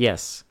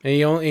 Yes. And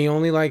he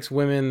only likes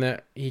women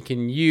that he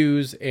can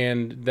use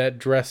and that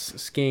dress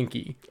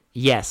skanky.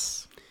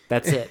 Yes.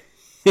 That's it.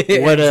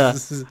 What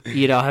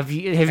have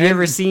you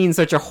ever seen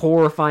such a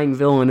horrifying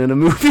villain in a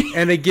movie?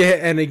 And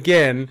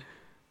again,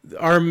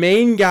 our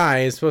main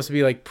guy is supposed to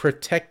be like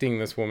protecting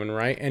this woman,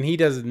 right? And he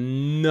does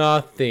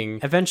nothing.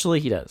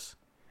 Eventually he does.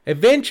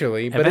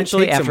 Eventually,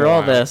 after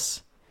all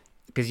this,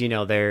 because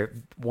they're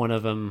one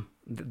of them.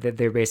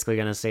 They're basically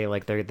gonna say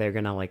like they're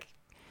gonna like,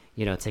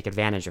 take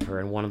advantage of her,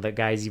 and one of the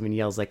guys even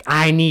yells like,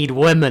 "I need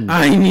women!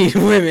 I need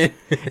women!"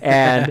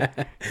 And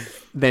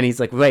then he's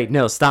like, "Wait,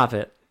 no, stop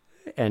it!"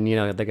 And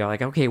they go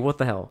like, "Okay, what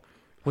the hell?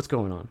 What's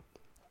going on?"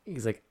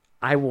 He's like,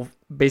 "I will."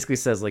 Basically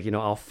says like,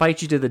 I'll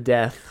fight you to the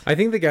death. I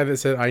think the guy that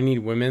said I need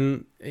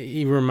women,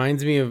 he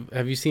reminds me of.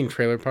 Have you seen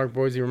Trailer Park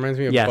Boys? He reminds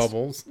me of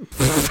Bubbles.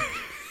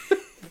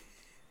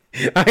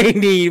 I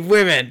need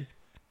women.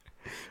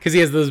 Because he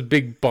has those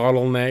big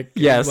bottleneck,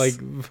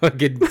 like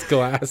fucking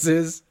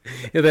glasses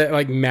that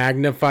like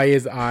magnify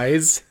his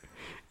eyes.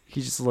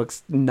 He just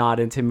looks not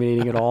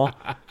intimidating at all.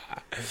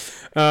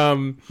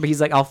 But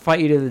he's like, I'll fight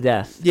you to the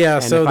death. Yeah,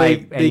 and so they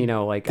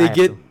get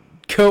to...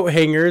 coat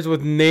hangers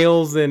with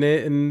nails in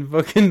it and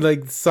fucking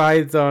like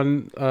sides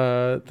on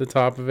the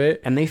top of it.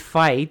 And they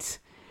fight,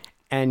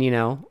 and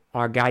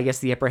our guy gets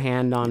the upper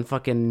hand on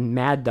fucking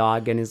Mad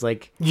Dog and is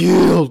like,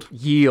 yield,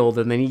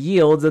 and then he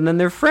yields, and then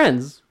they're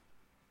friends.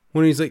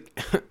 When he's like,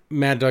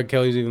 Mad Dog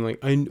Kelly's even like,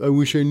 I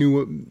wish I knew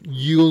what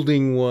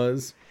yielding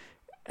was.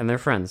 And they're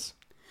friends.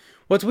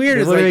 What's weird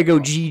is literally go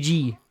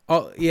GG.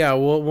 Oh yeah,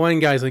 well one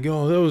guy's like,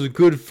 oh, that was a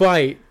good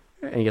fight,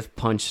 and he gets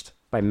punched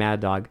by Mad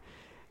Dog,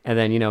 and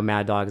then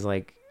Mad Dog's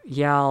like,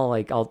 yeah,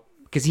 I'll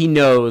because he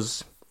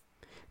knows,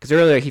 because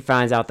earlier he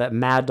finds out that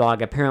Mad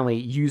Dog apparently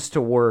used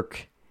to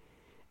work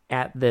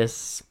at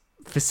this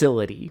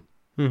facility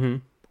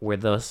where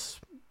this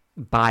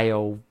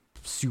bio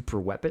super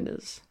weapon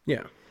is.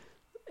 Yeah.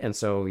 And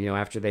so,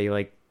 after they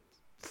like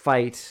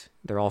fight,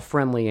 they're all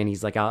friendly, and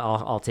he's like,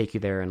 I'll take you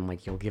there, and like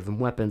he'll give them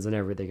weapons and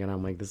everything. And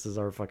I'm like, this is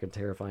our fucking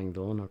terrifying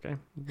villain. Okay.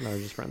 They're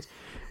just friends.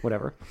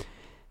 Whatever.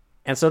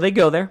 And so they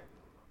go there.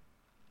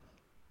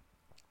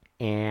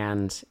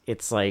 And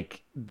it's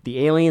like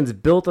the aliens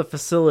built a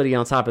facility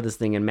on top of this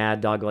thing, and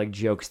Mad Dog like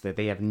jokes that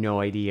they have no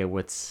idea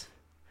what's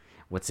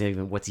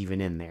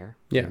even in there.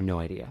 Yeah. They have no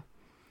idea.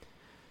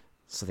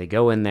 So they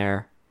go in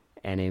there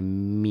and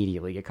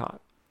immediately get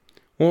caught.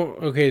 Well,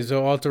 okay,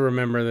 so I'll have to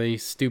remember the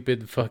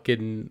stupid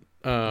fucking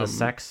the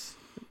sex.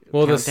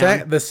 Well, the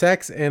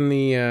sex and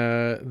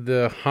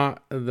the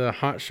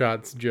hot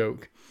shots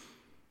joke,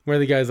 where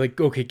the guy's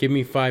like, okay, give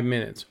me 5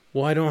 minutes.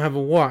 Well, I don't have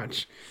a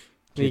watch.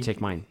 Here,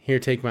 take mine. Here,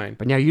 take mine.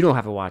 But now you don't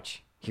have a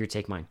watch. Here,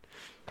 take mine.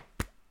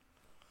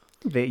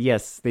 They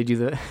do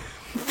the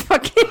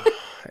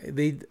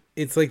fucking.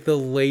 It's like the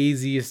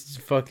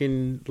laziest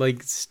fucking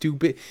like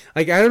stupid.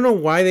 Like I don't know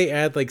why they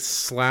add like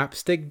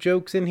slapstick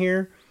jokes in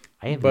here.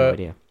 I have no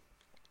idea.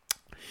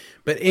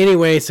 But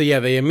anyway, so yeah,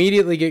 they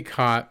immediately get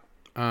caught.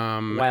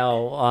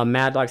 While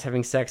Mad Dog's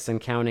having sex and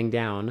counting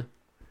down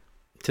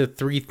to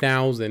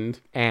 3,000,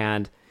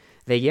 and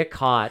they get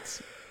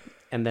caught,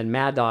 and then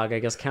Mad Dog, I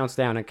guess, counts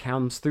down and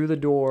comes through the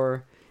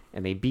door,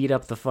 and they beat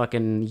up the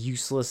fucking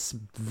useless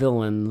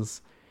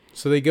villains.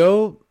 So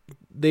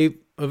they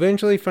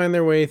eventually find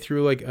their way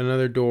through like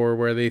another door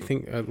where they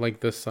think like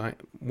the sign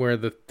where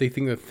they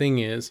think the thing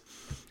is,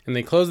 and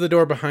they close the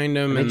door behind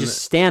them, and they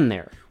just stand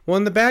there. Well,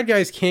 and the bad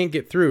guys can't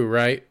get through,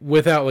 right?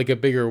 Without like a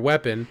bigger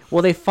weapon.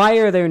 Well, they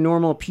fire their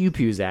normal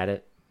pew-pews at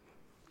it.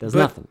 Does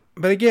nothing.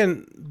 But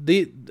again,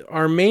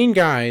 our main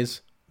guys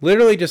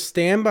literally just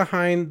stand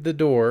behind the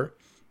door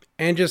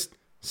and just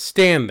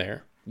stand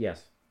there.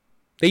 Yes.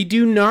 They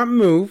do not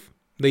move.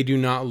 They do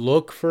not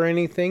look for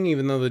anything,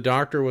 even though the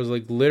doctor was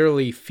like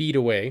literally feet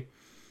away.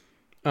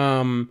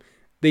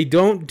 They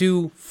don't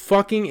do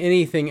fucking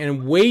anything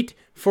and wait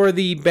for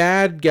the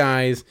bad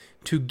guys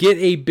to get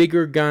a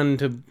bigger gun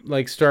to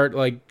like start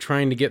like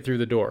trying to get through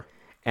the door.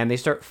 And they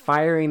start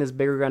firing this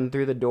bigger gun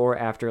through the door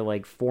after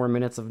like 4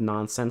 minutes of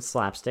nonsense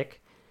slapstick.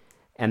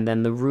 And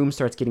then the room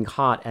starts getting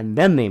hot, and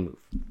then they move.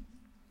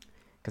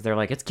 Because they're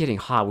like, it's getting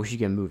hot, we should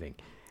get moving.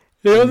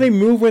 They only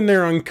move when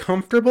they're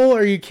uncomfortable?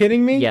 Are you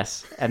kidding me?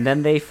 Yes. And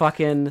then they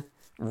fucking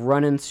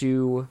run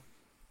into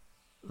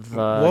the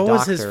What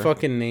was his doctor,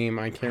 fucking name?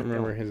 I can't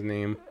remember his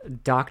name.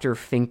 Dr.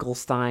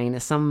 Finkelstein,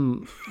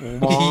 some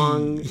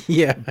long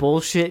Yeah.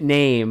 bullshit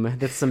name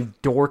that some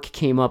dork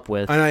came up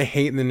with. And I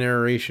hate the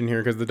narration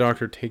here because the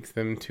doctor takes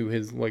them to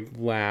his like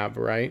lab,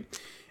 right?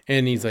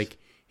 And he's like,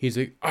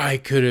 I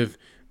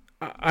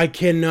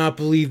cannot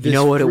believe this. You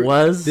know what it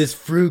was? This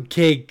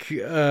fruitcake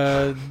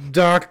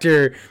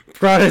doctor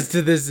brought us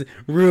to this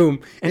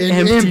room, an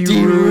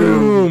empty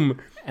room.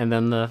 And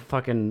then the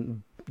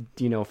fucking,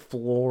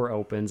 floor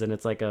opens and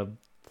it's like a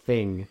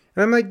thing.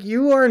 And I'm like,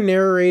 you are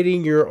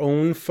narrating your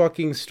own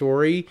fucking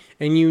story,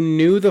 and you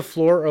knew the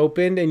floor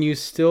opened, and you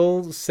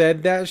still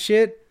said that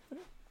shit.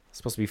 It's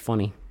supposed to be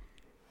funny.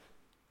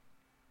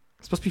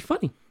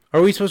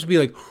 Are we supposed to be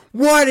like,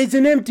 what? It's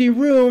an empty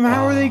room.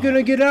 How are they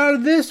gonna get out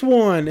of this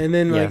one? And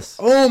then Yes.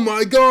 oh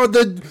my god,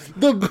 the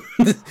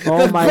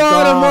Oh the my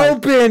bottom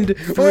God. opened.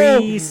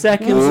 3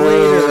 seconds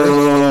later.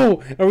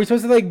 Oh, are we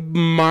supposed to like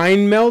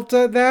mind melt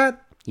at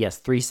that? Yes,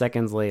 3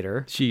 seconds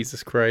later.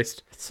 Jesus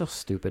Christ! It's so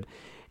stupid.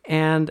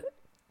 And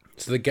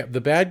So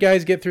the bad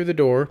guys get through the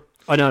door.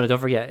 oh no, don't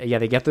forget. Yeah,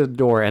 they get through the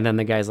door, and then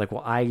the guy's like,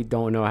 "Well, I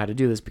don't know how to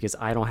do this because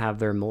I don't have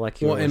their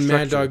molecular Well, and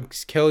Mad structure." Dog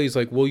Kelly's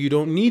like, well, you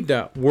don't need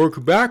that.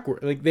 Work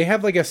backward. Like they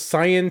have like a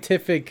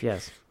scientific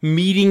Yes.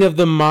 meeting of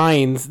the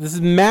minds. This is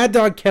Mad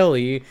Dog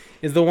Kelly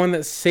is the one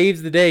that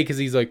saves the day because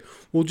he's like,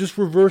 well, just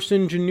reverse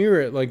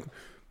engineer it. Like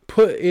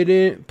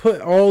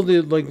put all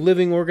the like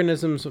living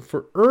organisms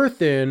for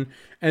Earth in,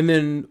 and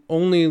then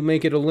only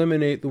make it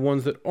eliminate the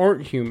ones that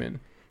aren't human.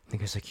 The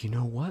guy's like, "You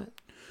know what?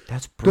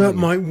 That's That brilliant."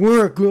 might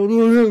work.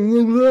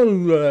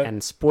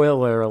 And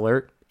spoiler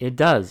alert, it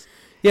does.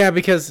 Yeah,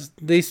 because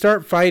they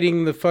start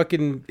fighting the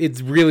fucking...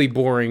 It's really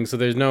boring, so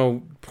there's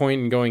no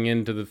point in going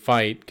into the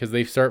fight, because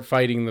they start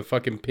fighting the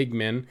fucking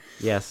pigmen,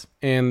 Yes.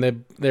 and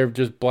they're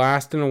just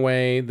blasting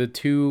away. The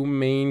two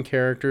main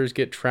characters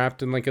get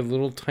trapped in like a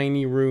little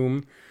tiny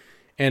room,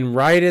 and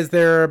right as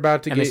they're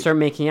about to And get... they start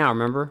making out,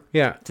 remember?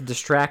 Yeah. To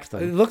distract It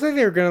them. looked like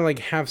they were going to like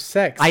have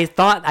sex. I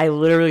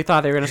literally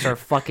thought they were going to start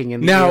fucking,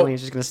 and the Now,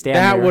 alien's just going to stand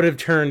that there. would have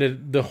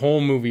turned the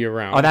whole movie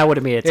around. Oh, that would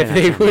have made it 10 if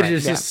they out of 10, would right,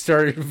 have yeah. just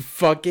started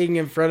fucking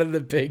in front of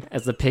the pig.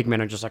 As the pigmen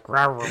are just like,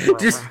 "Rah, rah, rah,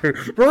 Just... rah.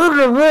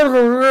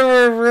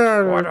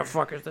 What the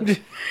fuck is this?"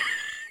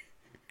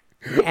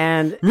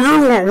 And You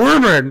want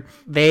women!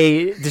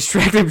 they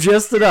distract him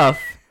just enough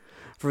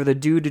for the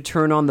dude to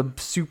turn on the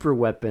super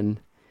weapon.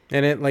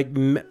 And it like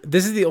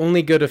this is the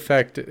only good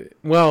effect.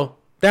 Well,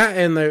 that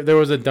and there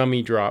was a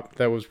dummy drop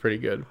that was pretty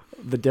good.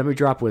 The dummy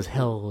drop was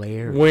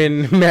hilarious.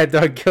 When Mad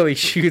Dog Kelly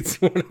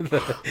shoots one of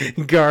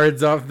the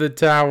guards off the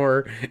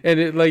tower, and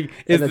it like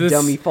is the this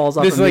dummy falls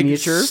off this a like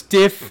miniature?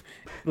 stiff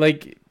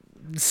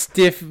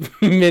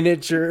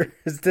miniature,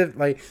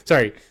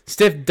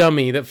 stiff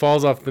dummy that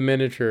falls off the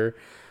miniature.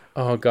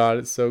 Oh god,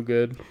 it's so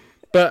good.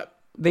 But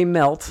They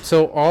melt.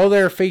 so all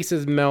their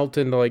faces melt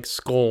into like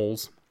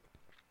skulls,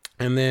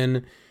 and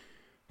then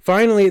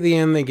finally at the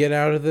end they get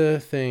out of the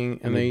thing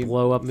and they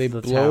blow up the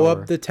blow tower.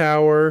 up the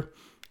tower,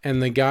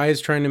 and the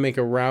guy's trying to make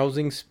a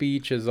rousing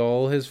speech as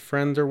all his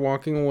friends are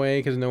walking away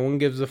because no one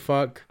gives a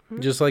fuck,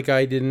 just like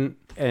I didn't.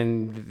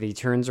 And he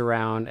turns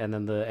around, and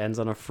then the ends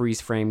on a freeze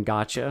frame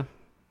gotcha.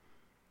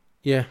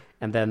 Yeah,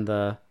 And then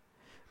the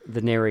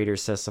narrator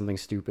says something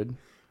stupid.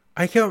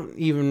 I can't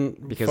even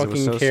Because it was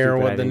fucking so care stupid, I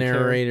what the didn't care.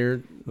 narrator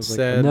It was like,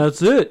 said. "And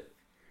that's it.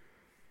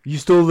 You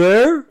still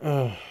there,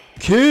 Ugh.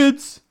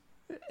 kids?"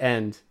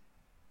 And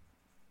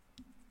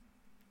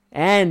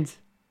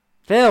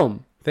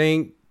film.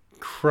 Thank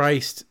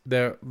Christ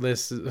that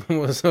this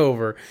was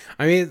over.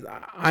 I mean,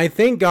 I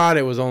thank God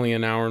it was only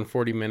an hour and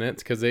 40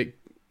 minutes because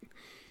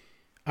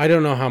I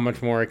don't know how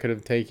much more I could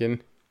have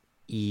taken.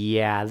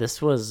 Yeah,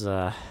 this was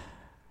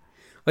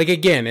Like,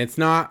 again, it's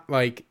not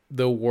like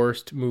the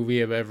worst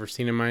movie I've ever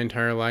seen in my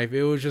entire life.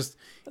 It was just,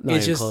 Not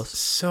it's even just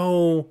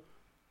close.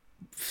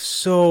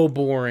 so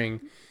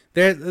boring.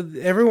 There,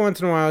 every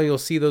once in a while you'll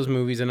see those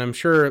movies, and I'm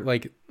sure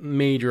like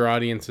major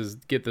audiences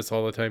get this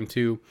all the time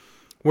too,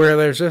 where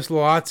there's just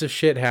lots of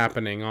shit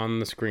happening on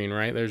the screen,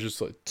 right? There's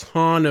just a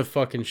ton of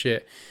fucking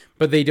shit,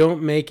 but they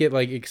don't make it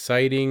like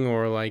exciting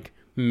or like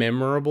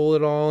memorable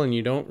at all, and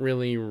you don't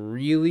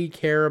really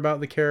care about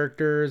the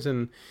characters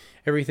and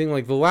everything.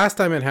 Like the last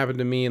time it happened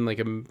to me in like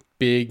a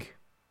big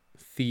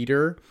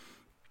theater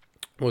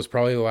was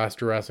probably the last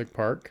Jurassic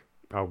Park,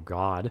 oh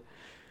god.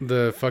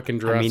 the fucking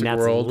Jurassic That's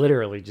World.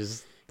 literally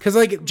just Cause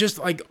like just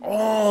like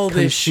all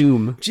this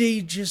consume.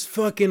 Gee, just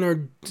fucking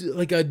are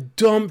like a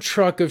dump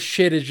truck of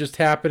shit is just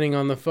happening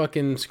on the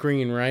fucking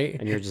screen, right?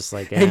 And you're just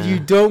like, And you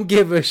don't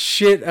give a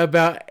shit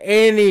about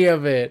any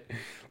of it.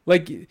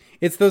 Like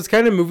it's those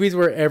kind of movies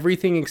where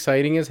everything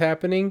exciting is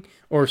happening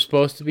or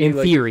supposed to be. In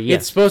like, theory, yes.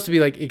 it's supposed to be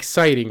like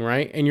exciting,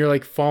 right? And you're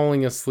like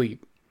falling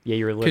asleep yeah,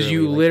 you're literally because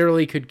you like,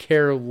 literally could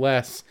care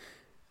less.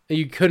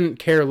 You couldn't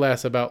care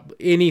less about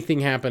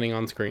anything happening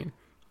on screen.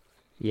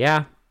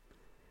 yeah.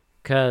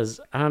 Because,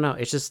 I don't know,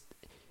 it's just,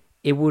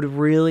 it would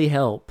really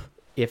help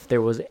if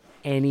there was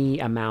any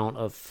amount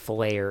of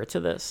flair to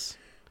this.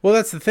 Well,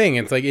 that's the thing.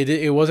 It's like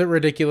it wasn't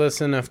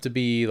ridiculous enough to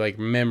be like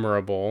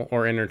memorable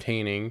or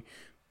entertaining,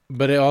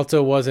 but it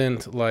also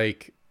wasn't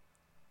like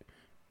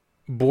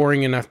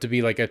boring enough to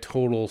be like a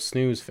total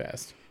snooze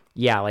fest.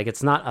 Yeah, like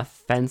it's not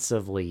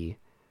offensively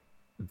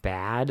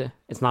bad.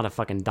 It's not a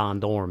fucking Don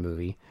Door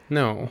movie.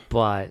 No.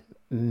 But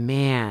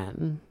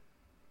man,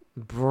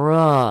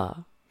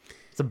 bruh.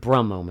 It's a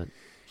bruh moment.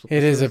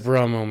 It is a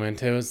bro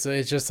moment.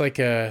 It's just like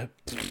a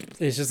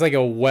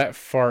wet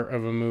fart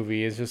of a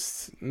movie. It's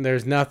just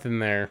there's nothing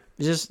there.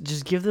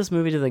 Just give this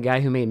movie to the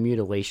guy who made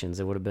Mutilations.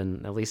 It would have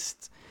been at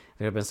least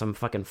there would have been some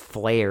fucking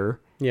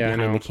flair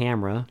behind the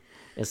camera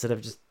instead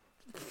of just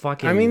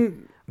fucking. I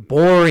mean,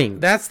 boring.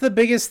 That's the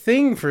biggest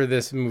thing for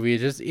this movie.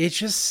 It's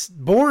just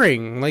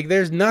boring. Like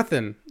there's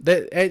nothing.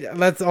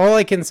 That's all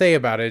I can say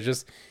about it.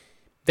 Just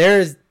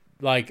there's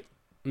like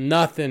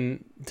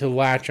nothing to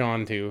latch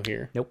onto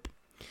here. Nope.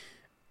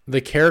 The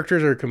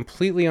characters are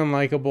completely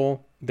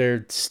unlikable.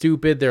 They're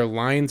stupid. Their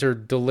lines are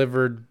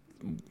delivered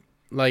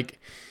like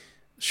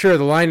sure,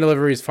 the line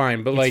delivery is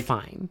fine, but like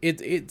fine.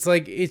 It's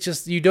like it's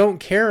just you don't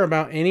care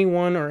about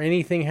anyone or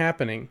anything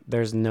happening.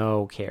 There's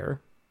no care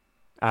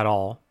at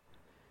all.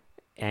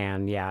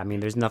 And yeah, I mean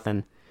there's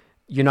nothing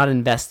you're not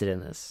invested in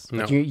this.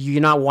 No. Like, you're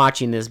not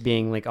watching this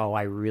being like, "Oh,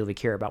 I really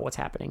care about what's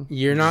happening."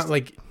 You're not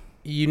like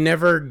you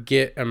never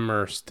get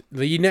immersed.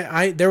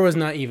 There was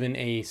not even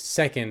a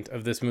second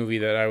of this movie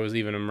that I was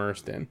even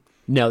immersed in.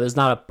 No, there's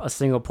not a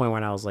single point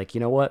when I was like, you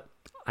know what?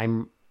 I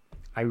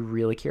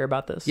really care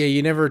about this. Yeah,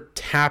 you never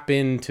tap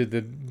into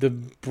the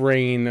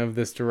brain of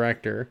this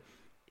director.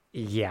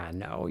 Yeah,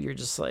 no, you're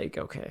just like,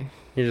 okay.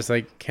 You're just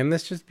like, can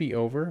this just be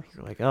over?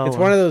 You're like, oh. It's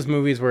one of those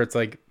movies where it's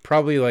like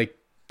probably like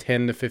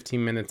 10 to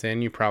 15 minutes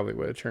in, you probably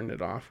would have turned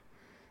it off.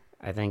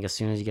 I think as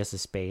soon as he gets to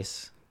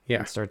space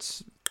and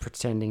starts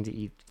pretending to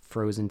eat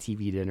frozen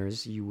TV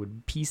dinners, you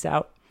would peace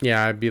out.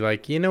 Yeah, I'd be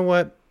like, you know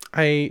what?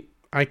 I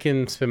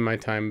can spend my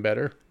time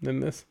better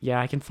than this.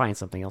 Yeah, I can find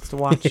something else to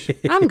watch.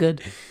 I'm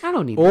good. I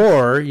don't need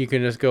Or this. You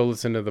can just go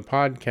listen to the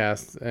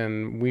podcast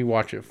and we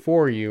watch it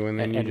for you and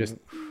then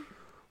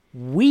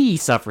we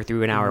suffer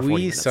through an hour 40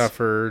 minutes. We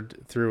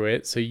suffered through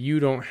it, so you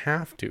don't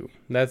have to.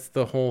 That's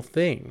the whole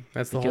thing.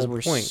 That's the whole point.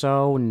 Because we're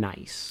so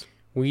nice.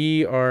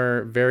 We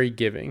are very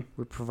giving.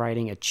 We're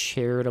providing a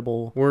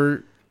charitable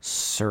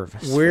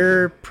service.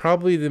 We're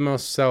probably the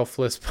most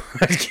selfless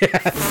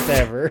podcast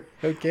ever.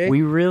 Okay,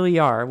 we really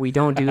are. We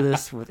don't do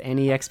this with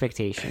any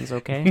expectations.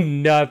 Okay,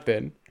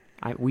 nothing.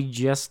 We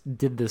just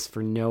did this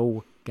for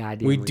no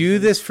goddamn We reason. do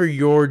this for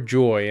your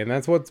joy, and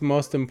that's what's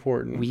most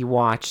important. We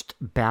watched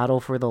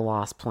Battle for the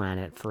Lost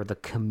Planet for the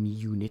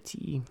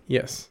community.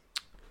 Yes.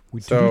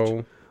 We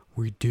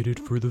did it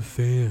for the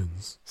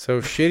fans. So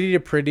Shitty to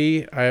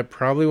Pretty, I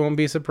probably won't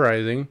be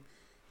surprising.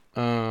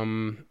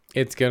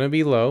 It's gonna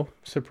be low.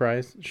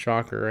 Surprise,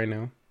 shocker! I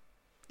know.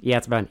 Yeah,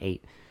 it's about an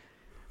 8.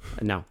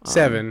 No,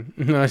 7.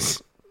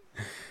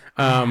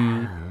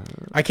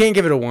 I can't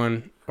give it a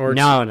 1 or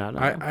no.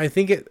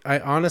 I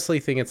honestly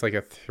think it's like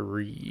a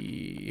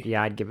 3.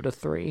 Yeah, I'd give it a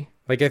 3.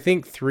 Like I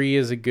think 3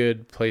 is a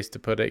good place to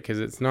put it because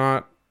it's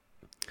not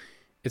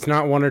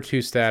 1 or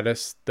 2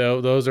 status.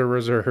 Though those are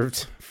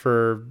reserved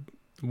for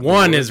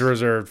 1 is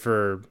reserved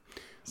for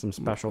some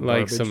special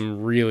like garbage.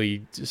 Some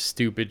really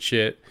stupid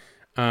shit.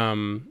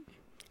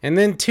 And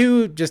then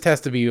 2 just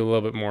has to be a little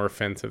bit more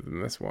offensive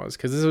than this was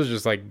because this was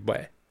just like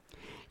bleh.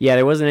 Yeah,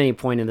 there wasn't any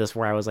point in this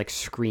where I was like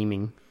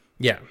screaming.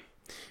 Yeah.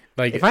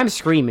 Like if I'm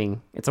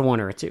screaming, it's a 1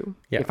 or a 2.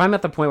 Yeah. If I'm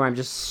at the point where I'm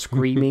just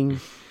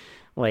screaming,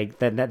 like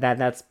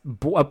that's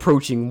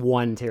approaching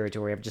 1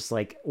 territory of just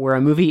like where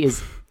a movie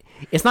is.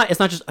 It's not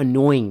just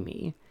annoying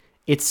me.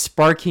 It's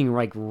sparking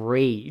like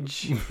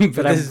rage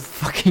that I'm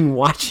fucking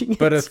watching it.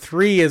 But a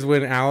 3 is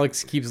when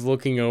Alex keeps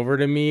looking over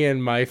to me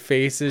and my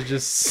face is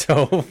just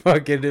so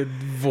fucking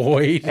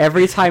void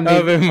every time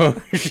of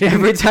emotion.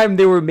 Every time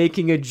they were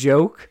making a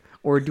joke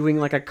or doing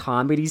like a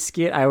comedy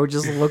skit, I would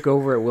just look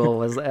over at Will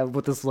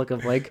with this look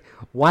of like,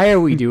 why are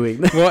we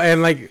doing this? Well,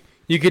 and like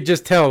you could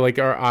just tell like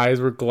our eyes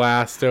were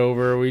glassed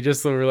over. We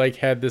just were like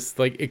had this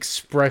like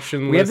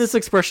expressionless. We have this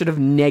expression of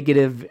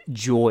negative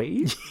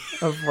joy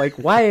of like,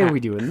 why are we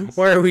doing this?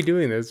 Why are we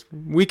doing this?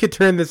 We could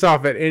turn this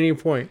off at any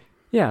point.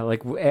 Yeah,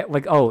 like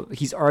oh,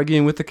 he's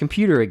arguing with the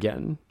computer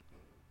again.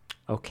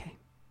 Okay.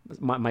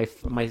 My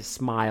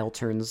smile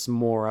turns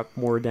more up,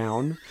 more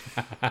down.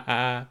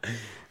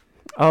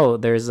 Oh,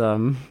 there's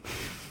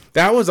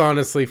That was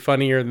honestly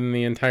funnier than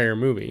the entire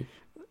movie.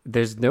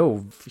 There's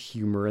no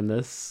humor in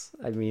this.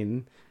 I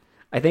mean,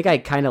 I think I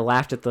kind of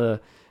laughed at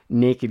the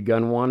Naked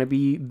Gun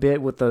wannabe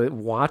bit with the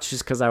watch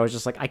just because I was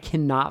just like, I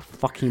cannot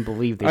fucking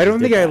believe they I don't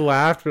think I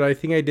laughed, but I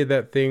think I did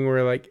that thing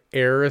where like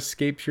air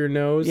escapes your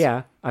nose.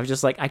 Yeah, I was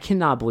just like, I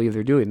cannot believe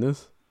they're doing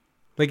this.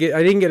 Like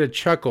I didn't get a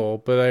chuckle,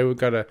 but I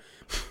got a,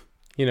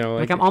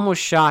 like I'm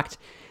almost shocked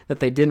that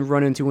they didn't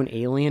run into an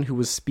alien who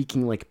was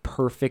speaking like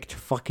perfect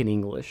fucking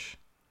English.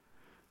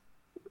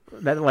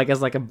 That like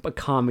as like a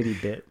comedy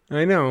bit.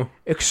 I know.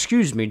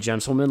 Excuse me,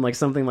 gentlemen, like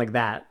something like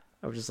that.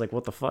 I was just like,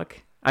 what the fuck?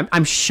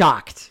 I'm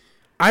shocked.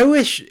 I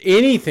wish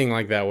anything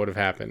like that would have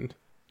happened.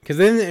 Because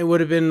then it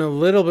would have been a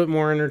little bit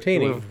more It would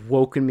entertaining. have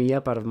woken me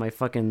up out of my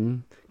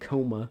fucking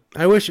coma.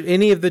 I wish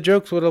any of the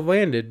jokes would have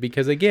landed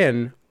because,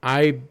 again,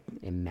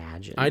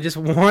 Imagine. I just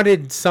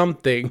wanted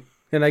something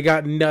and I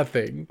got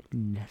nothing.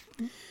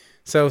 Nothing.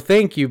 So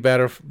thank you,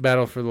 Battle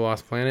for the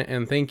Lost Planet,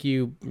 and thank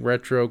you,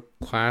 Retro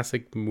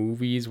Classic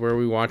Movies, where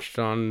we watched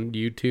on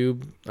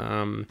YouTube.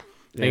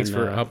 Thanks And,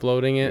 for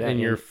uploading it yeah, and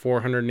your and-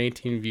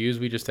 418 views.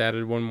 We just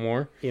added one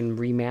more. In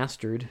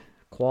remastered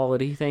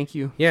quality, thank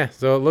you. Yeah,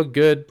 so it looked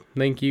good.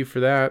 Thank you for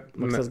that.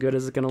 Looks as good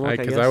as it's gonna look, I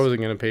guess. Because I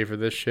wasn't going to pay for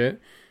this shit.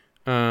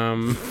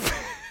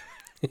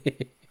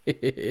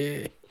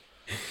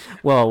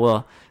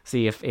 Well,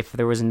 see, if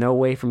there was no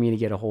way for me to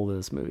get a hold of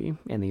this movie,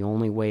 and the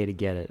only way to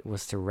get it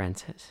was to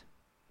rent it,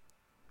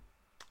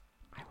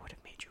 I would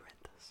have made you rent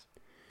this.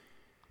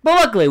 But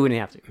luckily, we didn't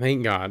have to.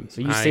 Thank God.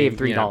 So you saved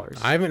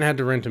 $3. I haven't had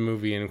to rent a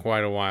movie in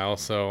quite a while,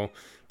 so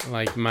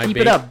like my Keep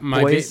it up,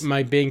 boys.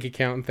 my bank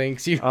account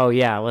thanks you. Oh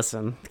yeah,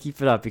 listen,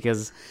 keep it up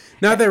because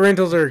Not that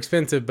rentals are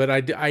expensive, but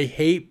I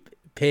hate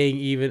paying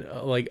even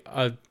like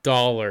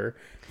 $1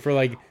 for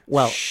like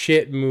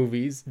shit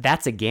movies.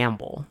 that's a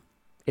gamble.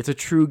 It's a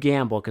true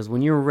gamble because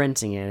when you're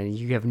renting it and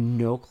you have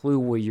no clue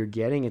what you're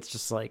getting, it's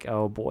just like,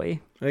 oh boy.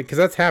 Because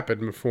that's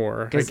happened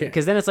before.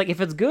 Because then it's like, if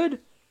it's good,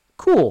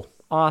 cool,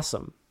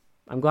 awesome.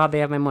 I'm glad they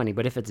have my money.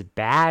 But if it's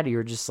bad,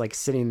 you're just like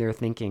sitting there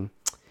thinking,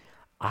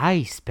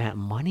 I spent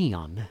money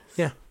on this.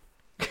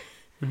 Yeah.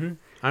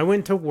 I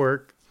went to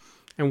work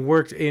and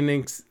worked in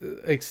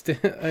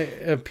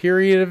a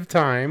period of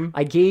time.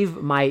 I gave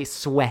my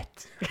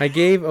sweat I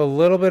gave a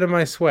little bit of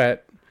my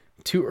sweat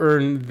to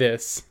earn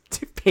this.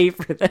 to pay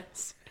for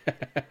this.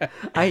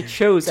 I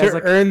chose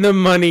To earn the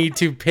money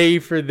to pay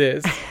for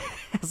this.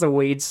 as a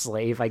wage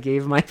slave. I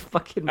gave my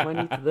fucking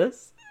money to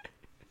this.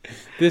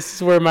 This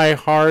is where my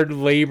hard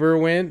labor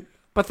went.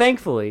 But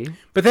thankfully,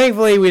 But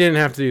thankfully, we didn't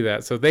have to do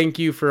that. So thank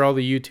you for all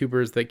the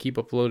YouTubers that keep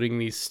uploading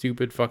these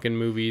stupid fucking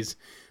movies.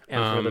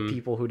 and for the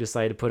people who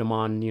decide to put them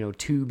on,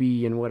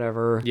 Tubi and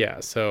whatever. Yeah,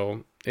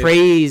 so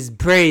Praise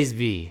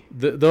be.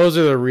 those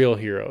are the real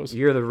heroes.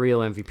 You're the real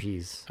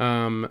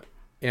MVPs.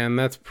 And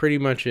that's pretty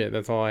much it.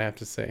 That's all I have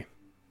to say.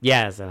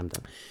 Yes, I'm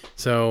done.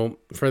 So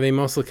for They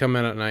Mostly Come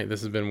Out at Night,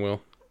 this has been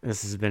Will.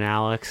 This has been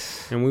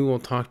Alex. And we will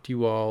talk to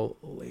you all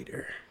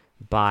later.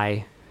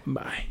 Bye.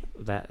 Bye.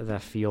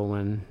 That feel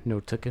when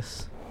no took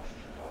us.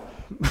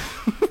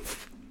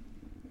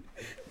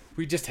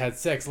 We just had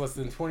sex less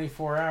than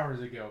 24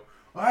 hours ago.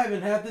 I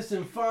haven't had this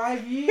in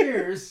 5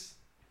 years.